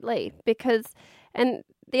 Absolutely. And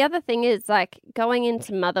the other thing is, like, going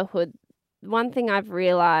into motherhood, one thing I've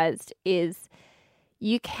realized is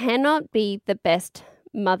you cannot be the best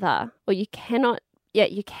mother, or you cannot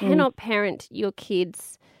parent your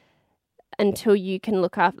kids until you can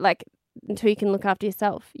look after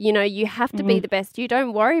yourself. You have to be the best. You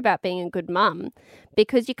don't worry about being a good mum,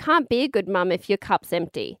 because you can't be a good mum if your cup's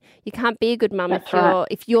empty. You can't be a good mum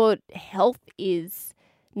if your health is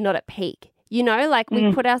not at peak.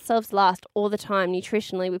 We put ourselves last all the time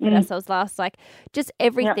nutritionally. We put ourselves last, like, just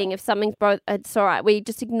everything. Yeah. If something's broke, it's all right. We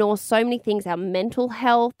just ignore so many things, our mental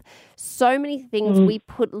health, so many things we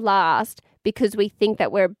put last because we think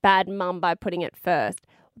that we're a bad mum by putting it first.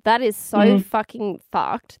 That is so fucking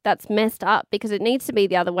fucked. That's messed up, because it needs to be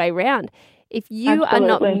the other way around. If you are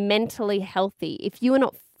not mentally healthy, if you are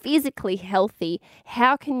not physically healthy,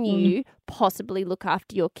 how can you possibly look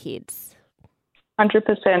after your kids?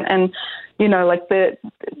 100%. And,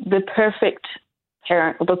 the perfect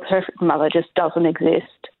parent or the perfect mother just doesn't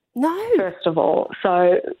exist. No. First of all.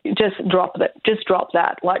 So just drop that. Just drop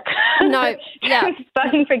that. Like, no. Yeah.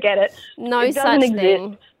 Fucking forget it. No it such exist.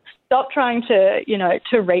 thing. Stop trying to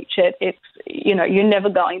reach it. It's, you're never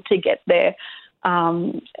going to get there.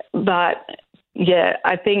 But yeah,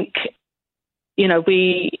 I think,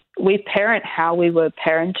 we parent how we were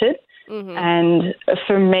parented. And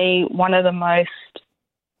for me, one of the most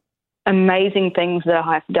amazing things that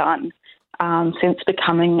I've done since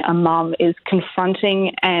becoming a mum is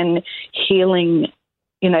confronting and healing,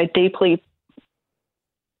 deeply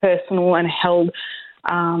personal and held,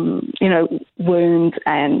 wounds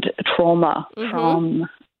and trauma from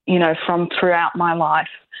throughout my life.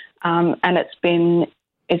 And it's been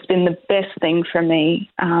the best thing for me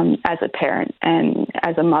as a parent and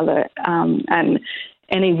as a mother, and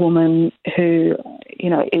any woman who,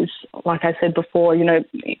 is, like I said before,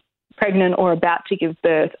 pregnant or about to give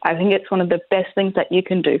birth. I think it's one of the best things that you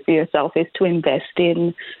can do for yourself is to invest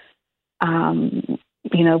in,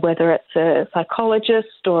 whether it's a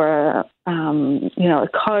psychologist or, a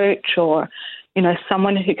coach or,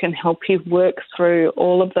 someone who can help you work through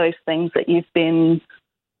all of those things that you've been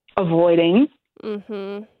avoiding.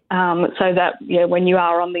 So that, when you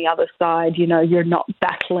are on the other side, you're not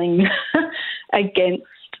battling against,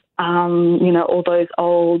 all those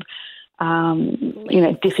old,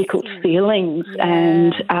 difficult feelings.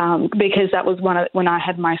 And because that was when I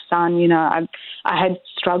had my son, I had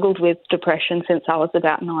struggled with depression since I was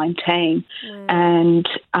about 19. And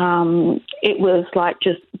it was like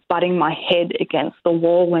just butting my head against the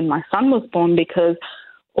wall when my son was born, because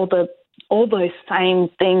all those same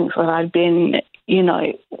things that I'd been,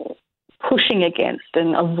 pushing against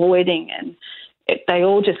and avoiding, and they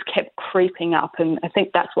all just kept creeping up. And I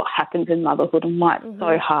think that's what happens in motherhood, and why it's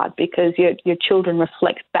so hard, because your children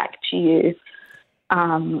reflect back to you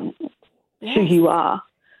who you are.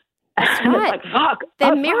 That's and right. It's like, fuck.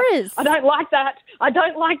 They're mirrors. Fuck. I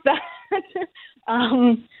don't like that.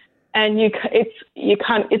 And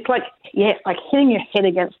it's like hitting your head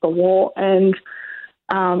against the wall. And,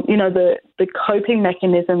 the coping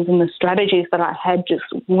mechanisms and the strategies that I had just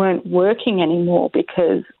weren't working anymore,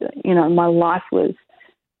 because, my life was,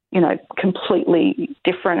 completely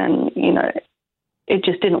different, and, it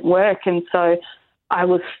just didn't work. And so I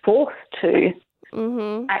was forced to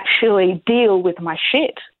actually deal with my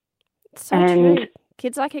shit. So true.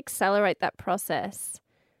 Kids accelerate that process.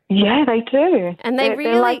 Yeah, they do. And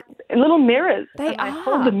they're like little mirrors. They are. They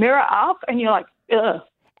hold the mirror up and you're like, ugh.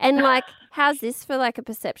 And how's this for a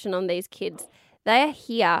perception on these kids? they are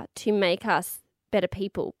here to make us better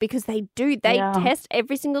people, because they do. They test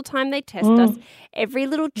every single time they test us. Every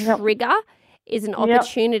little trigger is an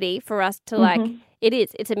opportunity for us to like,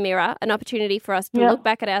 it's a mirror, an opportunity for us to look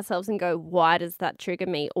back at ourselves and go, why does that trigger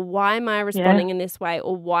me? Or why am I responding in this way?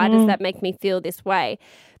 Or why does that make me feel this way?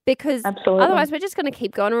 Because otherwise we're just going to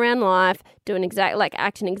keep going around life doing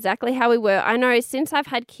acting exactly how we were. I know since I've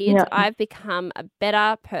had kids, I've become a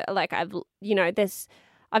better, I've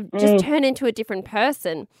just turned into a different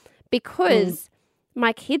person because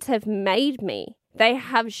my kids have made me. They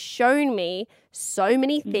have shown me so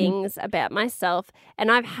many things about myself, and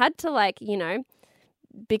I've had to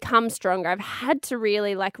become stronger. I've had to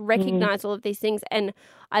really recognize all of these things. And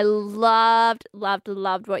I loved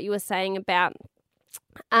what you were saying about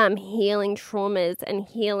healing traumas and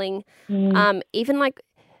healing even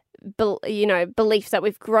beliefs that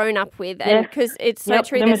we've grown up with, and because it's so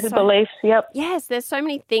true. There's beliefs. Yes, there's so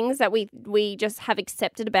many things that we just have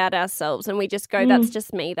accepted about ourselves, and we just go, that's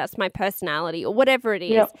just me, that's my personality, or whatever it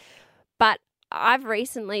is. But I've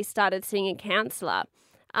recently started seeing a counsellor,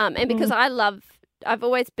 and because I've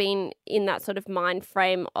always been in that sort of mind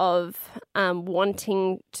frame of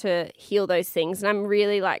wanting to heal those things, and I'm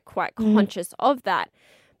really quite conscious of that.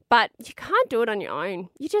 But you can't do it on your own.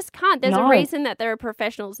 You just can't. There's a reason that there are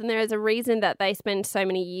professionals, and there is a reason that they spend so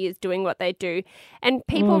many years doing what they do. And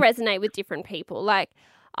people resonate with different people. I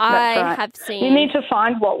have seen. You need to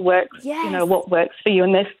find what works. Yes. What works for you.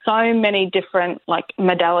 And there's so many different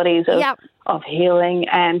modalities of healing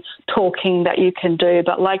and talking that you can do.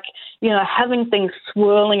 But having things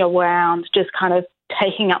swirling around, just kind of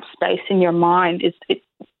taking up space in your mind, it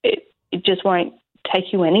just won't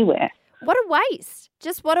take you anywhere. What a waste.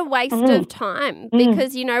 Just what a waste of time,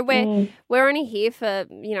 because, we're only here for,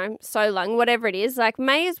 so long, whatever it is.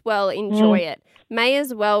 May as well enjoy it. May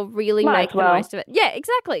as well really make the most of it. Yeah,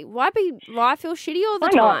 exactly. Why feel shitty all the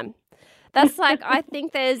time? That's I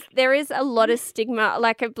think there is a lot of stigma.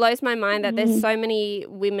 It blows my mind that there's so many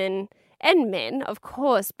women and men, of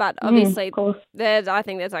course, but obviously I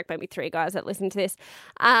think there's maybe 3 guys that listen to this.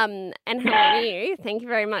 And hello to you. Thank you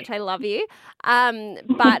very much. I love you.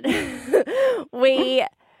 But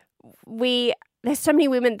there's so many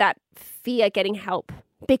women that fear getting help,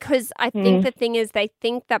 because I think the thing is, they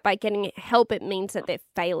think that by getting help it means that they're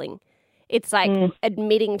failing. It's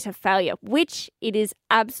admitting to failure, which it is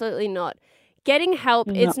absolutely not. Getting help,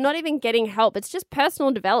 it's not even getting help. It's just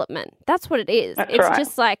personal development. That's what it is. It's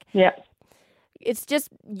just it's just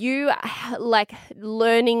you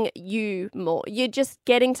learning you more. You're just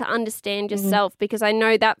getting to understand yourself, because I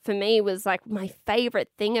know that for me was my favorite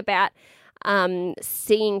thing about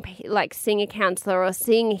seeing a counselor or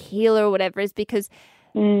seeing a healer or whatever, is because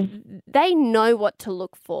they know what to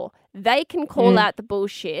look for. They can call out the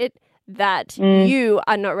bullshit that you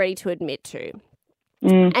are not ready to admit to.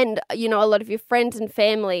 And, a lot of your friends and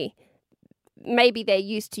family, maybe they're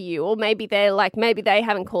used to you, or maybe they're maybe they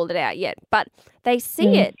haven't called it out yet, but they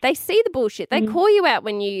see it. They see the bullshit. They call you out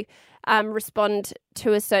when you respond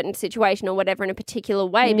to a certain situation or whatever in a particular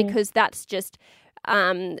way, because that's just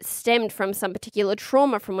stemmed from some particular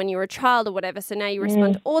trauma from when you were a child or whatever. So now you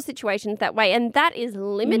respond to all situations that way, and that is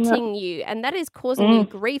limiting you, and that is causing you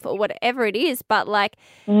grief or whatever it is. But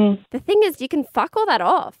the thing is, you can fuck all that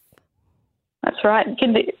off. That's right. You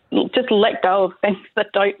can just let go of things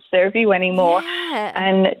that don't serve you anymore,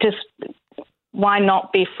 and just why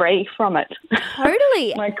not be free from it?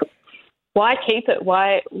 Totally. Why keep it?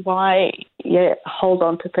 Why hold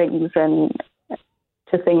on to things and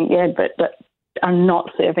to things that are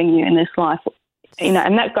not serving you in this life, and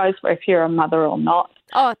that goes for if you're a mother or not.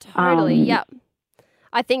 Oh, totally. Yep.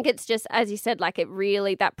 I think it's just, as you said, it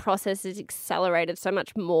really, that process is accelerated so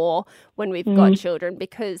much more when we've got children,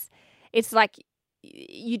 because it's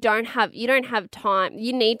you don't have time.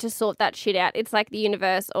 You need to sort that shit out. It's the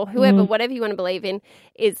universe or whoever, whatever you want to believe in,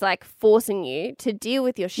 is forcing you to deal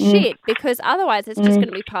with your shit, because otherwise it's just going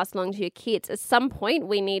to be passed along to your kids. At some point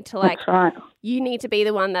we need to That's right. You need to be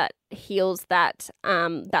the one that heals that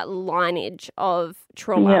lineage of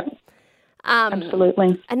trauma. Yep.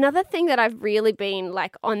 Absolutely. Another thing that I've really been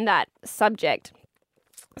on that subject,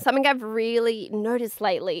 something I've really noticed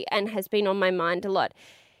lately and has been on my mind a lot,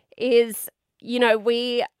 is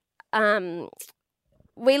we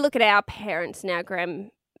look at our parents and our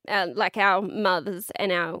our mothers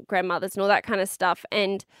and our grandmothers and all that kind of stuff,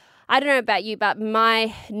 and I don't know about you, but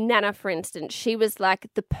my Nana, for instance, she was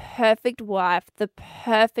the perfect wife, the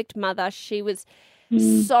perfect mother. She was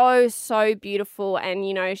so beautiful,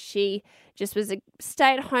 and she just was a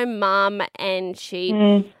stay-at-home mum, and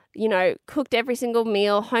she cooked every single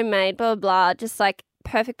meal, homemade, blah blah blah, just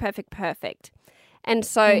perfect. And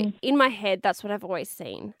so in my head, that's what I've always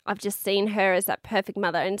seen. I've just seen her as that perfect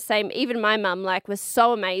mother. And same, even my mum, like, was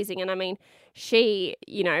so amazing. And I mean, she,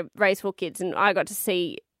 you know, raised 4 kids, and I got to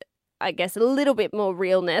see, I guess, a little bit more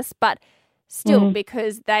realness, but still,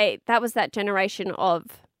 because that was that generation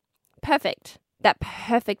of that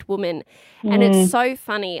perfect woman. And it's so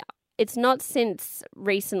funny. It's not since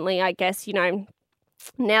recently, I guess, you know,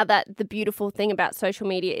 now that the beautiful thing about social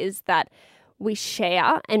media is that we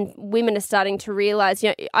share, and women are starting to realize, you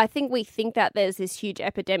know, I think we think that there's this huge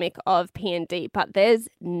epidemic of PND, but there's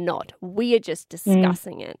not. We are just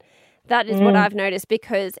discussing it. That is what I've noticed,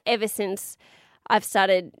 because ever since I've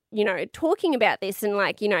started, you know, talking about this and,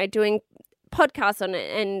 like, you know, doing podcasts on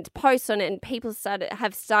it and posts on it, and people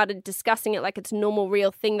have started discussing it like it's a normal,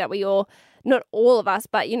 real thing that we all, not all of us,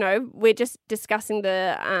 but, you know, we're just discussing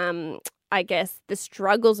the, I guess, the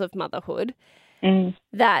struggles of motherhood.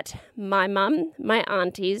 That my mum, my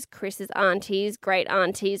aunties, Chris's aunties, great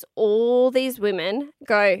aunties, all these women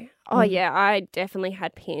go, oh yeah, I definitely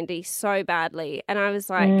had PND so badly. And I was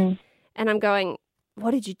like, and I'm going, what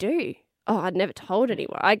did you do? Oh, I'd never told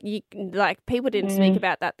anyone. People didn't speak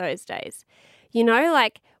about that those days. You know,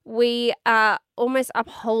 like, we are almost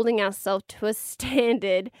upholding ourselves to a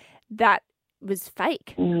standard that was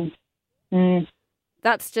fake.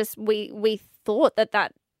 That's just, we thought that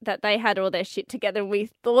they had all their shit together, and we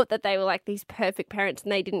thought that they were like these perfect parents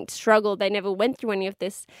and they didn't struggle. They never went through any of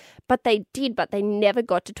this, but they did, but they never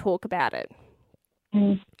got to talk about it.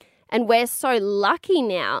 And we're so lucky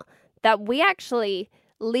now that we actually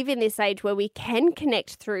live in this age where we can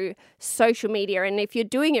connect through social media. And if you're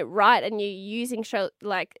doing it right and you're using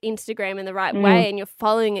like Instagram in the right way, and you're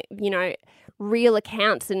following, you know, real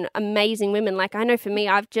accounts and amazing women. Like, I know for me,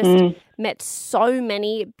 I've just met so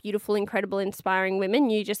many beautiful, incredible, inspiring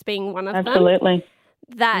women, you just being one of them. Absolutely.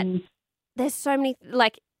 That there's so many,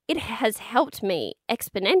 like, it has helped me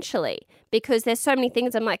exponentially, because there's so many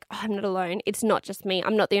things I'm like, oh, I'm not alone. It's not just me.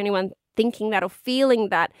 I'm not the only one thinking that or feeling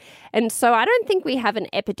that. And so I don't think we have an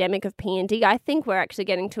epidemic of PND. I think we're actually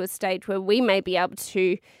getting to a stage where we may be able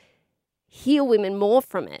to heal women more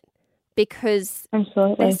from it, because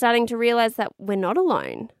they're starting to realize that we're not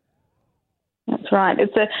alone. That's right.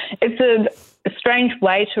 It's a strange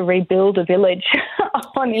way to rebuild a village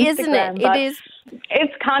on Instagram. Isn't it? It is.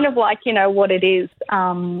 It's kind of like, you know, what it is,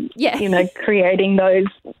 you know, creating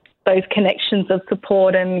those connections of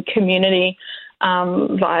support and community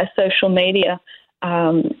via social media.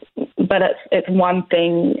 But it's one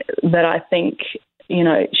thing that I think, you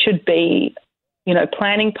know, should be, you know,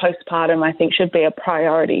 planning postpartum, I think, should be a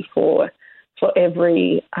priority for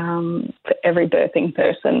every birthing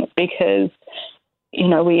person, because, you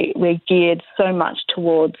know, we're geared so much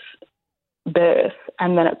towards birth,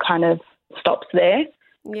 and then it kind of stops there.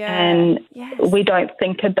 And we don't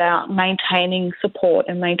think about maintaining support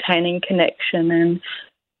and maintaining connection, and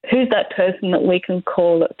who's that person that we can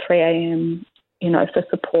call at 3 a.m., you know, for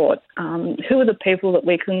support? Who are the people that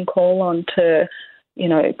we can call on to, you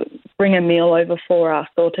know, bring a meal over for us,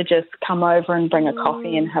 or to just come over and bring a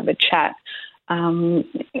coffee and have a chat?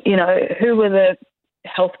 You know, who are the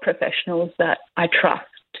health professionals that I trust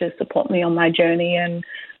to support me on my journey? And,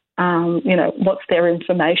 you know, what's their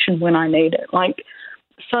information when I need it? Like,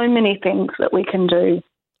 so many things that we can do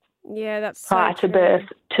prior to birth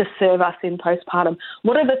to serve us in postpartum.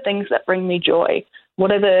 What are the things that bring me joy?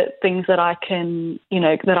 What are the things that I can, you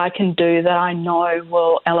know, that I can do that I know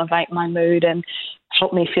will elevate my mood and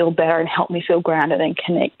help me feel better and help me feel grounded and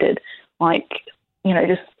connected? Like, you know,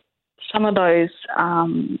 just some of those,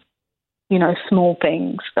 you know, small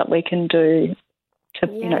things that we can do to,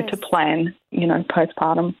 you know, to plan, you know,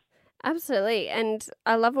 postpartum. Absolutely. And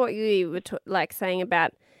I love what you were saying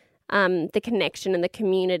about the connection and the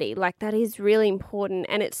community. Like, that is really important.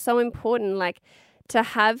 And it's so important, like, to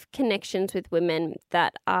have connections with women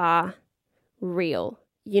that are real.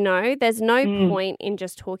 You know, there's no point in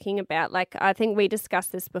just talking about, like, I think we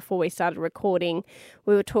discussed this before we started recording.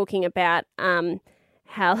 We were talking about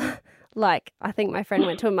how, like, I think my friend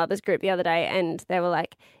went to a mother's group the other day, and they were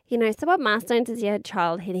like, you know, so what milestones is your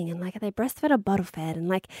child hitting? And, like, are they breastfed or bottle fed? And,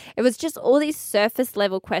 like, it was just all these surface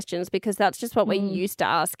level questions, because that's just what we're used to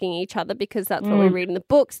asking each other, because that's what we read in the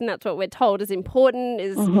books, and that's what we're told is important,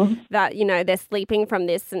 is that, you know, they're sleeping from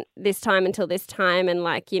this time until this time. And,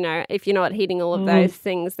 like, you know, if you're not hitting all of those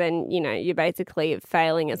things, then, you know, you're basically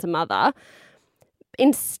failing as a mother.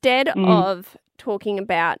 Instead of talking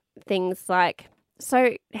about things like,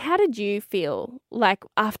 so how did you feel, like,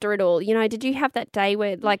 after it all? You know, did you have that day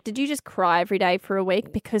where, like, did you just cry every day for a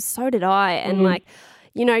week? Because so did I. And, like,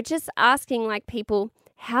 you know, just asking, like, people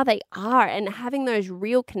how they are and having those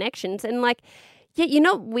real connections. And, like, Yeah, you're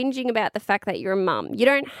not whinging about the fact that you're a mum. You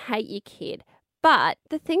don't hate your kid. But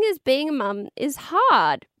the thing is, being a mum is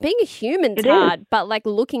hard. Being a human's hard, but like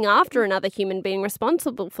looking after another human, being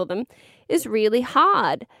responsible for them is really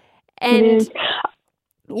hard. And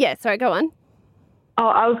yeah, sorry, go on. Oh,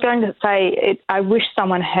 I was going to say, I wish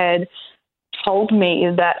someone had told me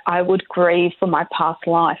that I would grieve for my past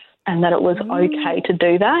life and that it was okay to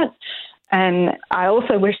do that. And I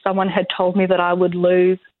also wish someone had told me that I would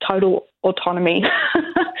lose total autonomy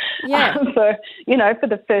for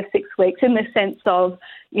the first 6 weeks, in the sense of,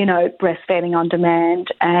 breastfeeding on demand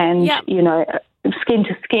and, skin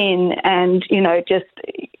to skin and, just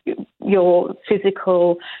your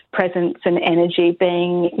physical presence and energy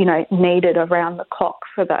being, needed around the clock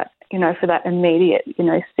for that, for that immediate,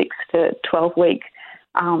 6 to 12 week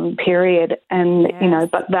period. And,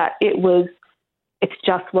 but that it's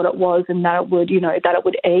just what it was, and that it would, that it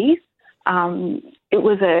would ease. It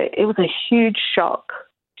was a huge shock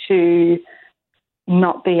to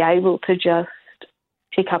not be able to just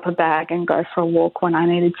pick up a bag and go for a walk when I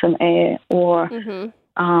needed some air, or,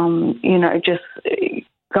 just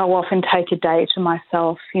go off and take a day to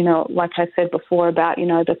myself. Like I said before about,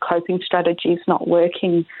 the coping strategies not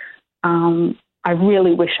working. I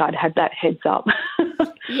really wish I'd had that heads up.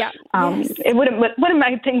 It would have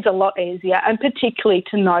made things a lot easier, and particularly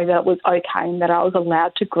to know that it was okay and that I was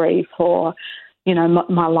allowed to grieve for,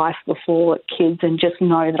 my life before kids, and just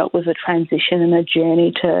know that it was a transition and a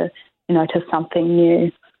journey to, to something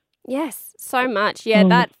new. Yes, so much. Yeah,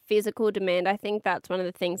 that physical demand, I think that's one of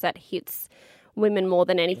the things that hits women more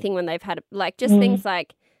than anything when they've had, like, just things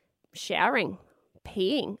like showering,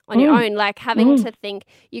 peeing on your own, like having to think.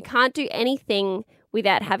 You can't do anything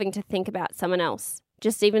without having to think about someone else,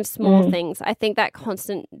 just even small things. I think that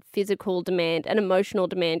constant physical demand and emotional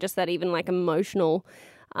demand, just that even like emotional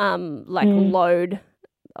load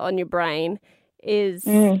on your brain is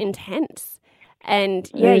intense. And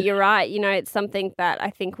yeah, you're right. It's something that I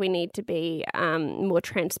think we need to be more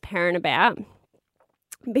transparent about,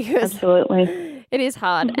 because absolutely it is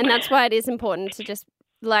hard. And that's why it is important to just,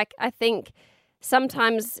 like, I think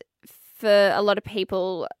sometimes for a lot of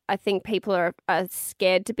people, I think people are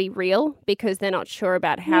scared to be real because they're not sure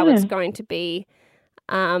about how it's going to be,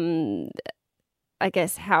 I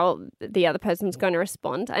guess, how the other person's going to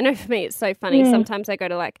respond. I know for me it's so funny. Sometimes I go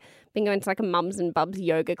to been going to a mums and bubs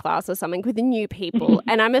yoga class or something with new people,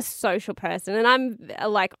 and I'm a social person, and I'm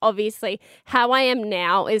obviously how I am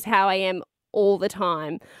now is how I am all the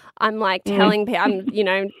time. I'm telling people,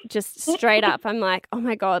 I'm, just straight up, I'm like, oh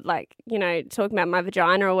my God, talking about my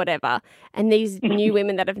vagina or whatever. And these new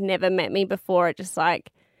women that have never met me before are just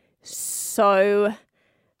so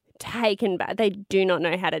taken back. They do not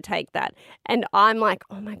know how to take that. And I'm like,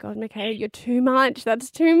 oh my God, Michaela, you're too much.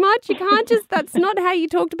 That's too much. You can't that's not how you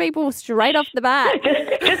talk to people straight off the bat.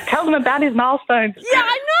 Just tell them about his milestones. Yeah,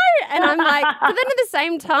 I know. And I'm like, but then at the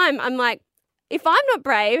same time, I'm like, if I'm not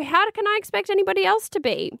brave, how can I expect anybody else to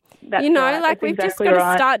be? That's right. We've just got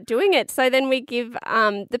to start doing it. So then we give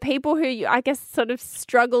the people who I guess sort of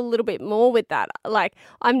struggle a little bit more with that. Like,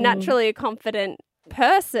 I'm naturally a confident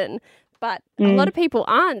person, but a lot of people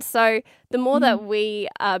aren't. So the more that we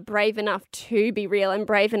are brave enough to be real and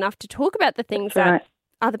brave enough to talk about the things that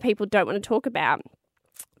other people don't want to talk about,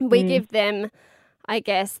 we give them, I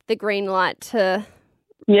guess, the green light to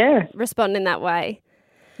respond in that way.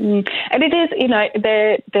 And it is,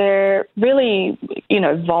 they're really,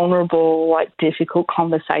 vulnerable, vulnerable,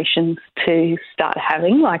 conversations to start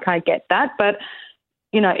having. I get that, but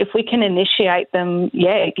if we can initiate them,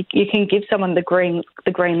 you can give someone the green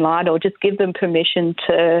light, or just give them permission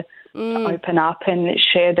to open up and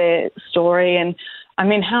share their story. And I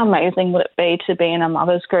mean, how amazing would it be to be in a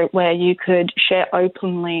mother's group where you could share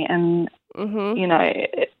openly and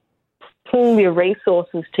pull your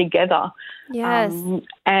resources together, and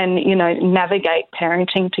navigate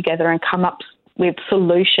parenting together and come up with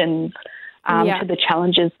solutions to the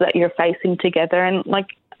challenges that you're facing together. And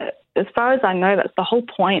as far as I know, that's the whole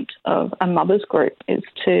point of a mother's group, is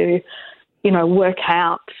to, work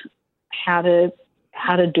out how to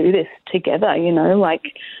do this together.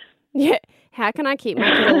 How can I keep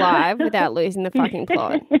my kid alive without losing the fucking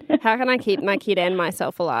plot? How can I keep my kid and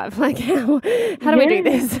myself alive? How do we do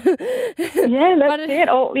this? That's it.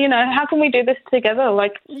 Or, how can we do this together?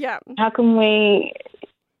 How can we,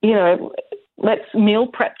 let's meal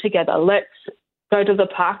prep together. Let's go to the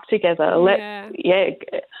park together.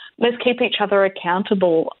 Let's keep each other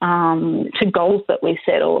accountable to goals that we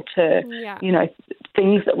set, or to,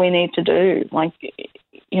 things that we need to do. Like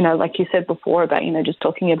you said before about, just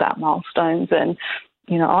talking about milestones and,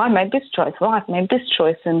 I made this choice. Well, I've made this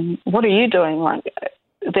choice. And what are you doing?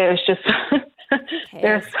 There's just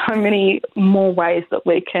there are so many more ways that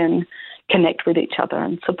we can connect with each other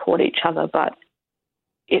and support each other, but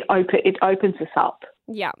it opens us up.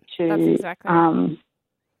 Yeah, to, that's exactly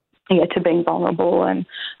to being vulnerable and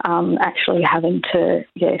actually having to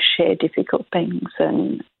share difficult things,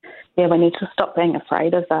 and we need to stop being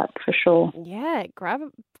afraid of that for sure. Yeah, grab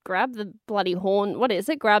the bloody horn. What is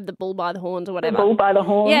it? Grab the bull by the horns or whatever. The bull by the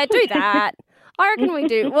horns. Yeah, do that. I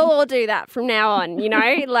reckon we'll all do that from now on,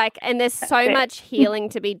 and there's so much healing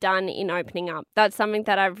to be done in opening up. That's something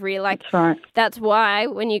that I've realized. That's right. That's why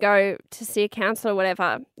when you go to see a counsellor or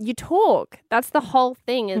whatever, you talk. That's the whole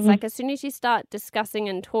thing. It's like as soon as you start discussing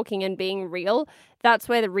and talking and being real, that's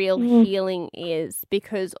where the real healing is,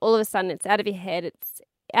 because all of a sudden it's out of your head, it's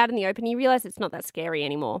out in the open. You realize it's not that scary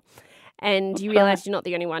anymore, and you realize you're not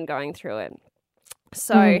the only one going through it.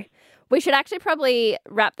 So we should actually probably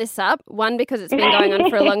wrap this up. One, because it's been going on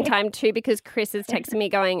for a long time. Two, because Chris is texting me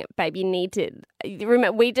going, babe, you need to...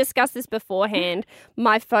 Remember, we discussed this beforehand.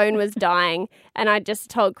 My phone was dying, and I just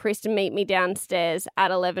told Chris to meet me downstairs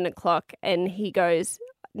at 11 o'clock, and he goes...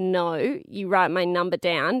 No, you write my number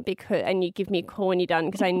down and you give me a call when you're done,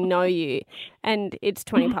 because I know you, and it's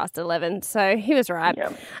 20 past 11. So he was right.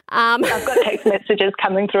 Yep. I've got text messages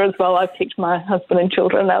coming through as well. I've kicked my husband and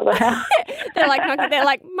children out of the house. They're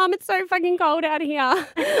like, Mum, it's so fucking cold out here.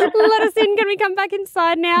 Let us in. Can we come back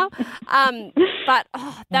inside now? But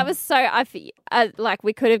that was so.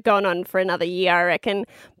 We could have gone on for another year, I reckon.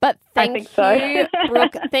 But thank you,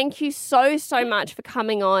 Brooke. Thank you so much for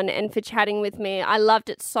coming on and for chatting with me. I loved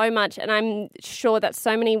it so much, and I'm sure that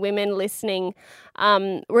so many women listening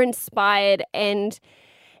were inspired. And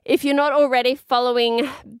if you're not already following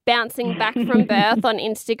Bouncing Back from Birth on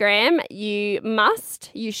Instagram, you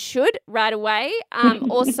should right away.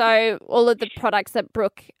 Also, all of the products that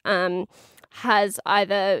Brooke has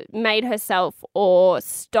either made herself or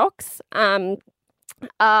stocks,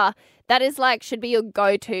 that is should be your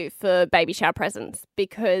go-to for baby shower presents,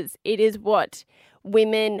 because it is what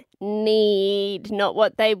women need, not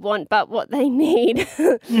what they want, but what they need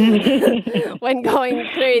when going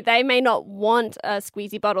through. They may not want a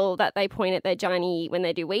squeezy bottle that they point at their gynae when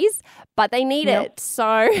they do wheeze, but they need it.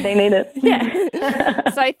 So they need it.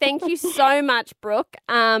 Yeah. So thank you so much, Brooke,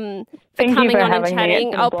 for coming on and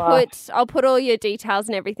chatting. I'll put all your details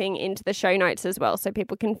and everything into the show notes as well, so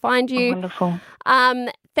people can find you. Wonderful.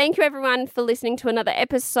 Thank you, everyone, for listening to another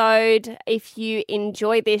episode. If you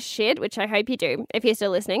enjoy this shit, which I hope you do, if you're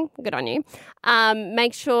still listening, good on you.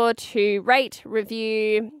 Make sure to rate,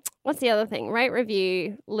 review. What's the other thing? Rate,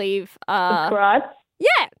 review, leave. Subscribe.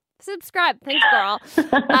 Yeah, subscribe. Thanks, girl.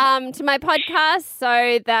 To my podcast,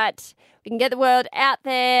 so that we can get the word out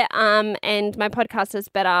there. And my podcast is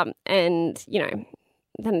better, and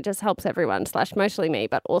then it just helps everyone / mostly me,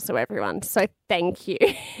 but also everyone. So thank you.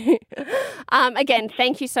 Again,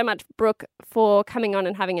 thank you so much, Brooke, for coming on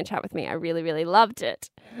and having a chat with me. I really, really loved it.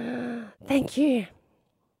 Thank you.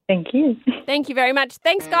 Thank you. Thank you very much.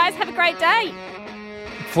 Thanks, guys. Have a great day.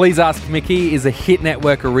 Please Ask Mickey is a Hit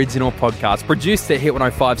Network original podcast produced at Hit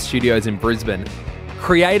 105 Studios in Brisbane.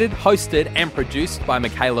 Created, hosted and produced by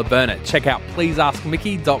Michaela Burnett. Check out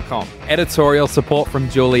pleaseaskmickey.com. Editorial support from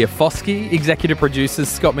Julia Foskey. Executive producers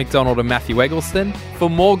Scott McDonald and Matthew Eggleston. For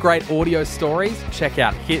more great audio stories, check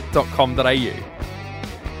out hit.com.au.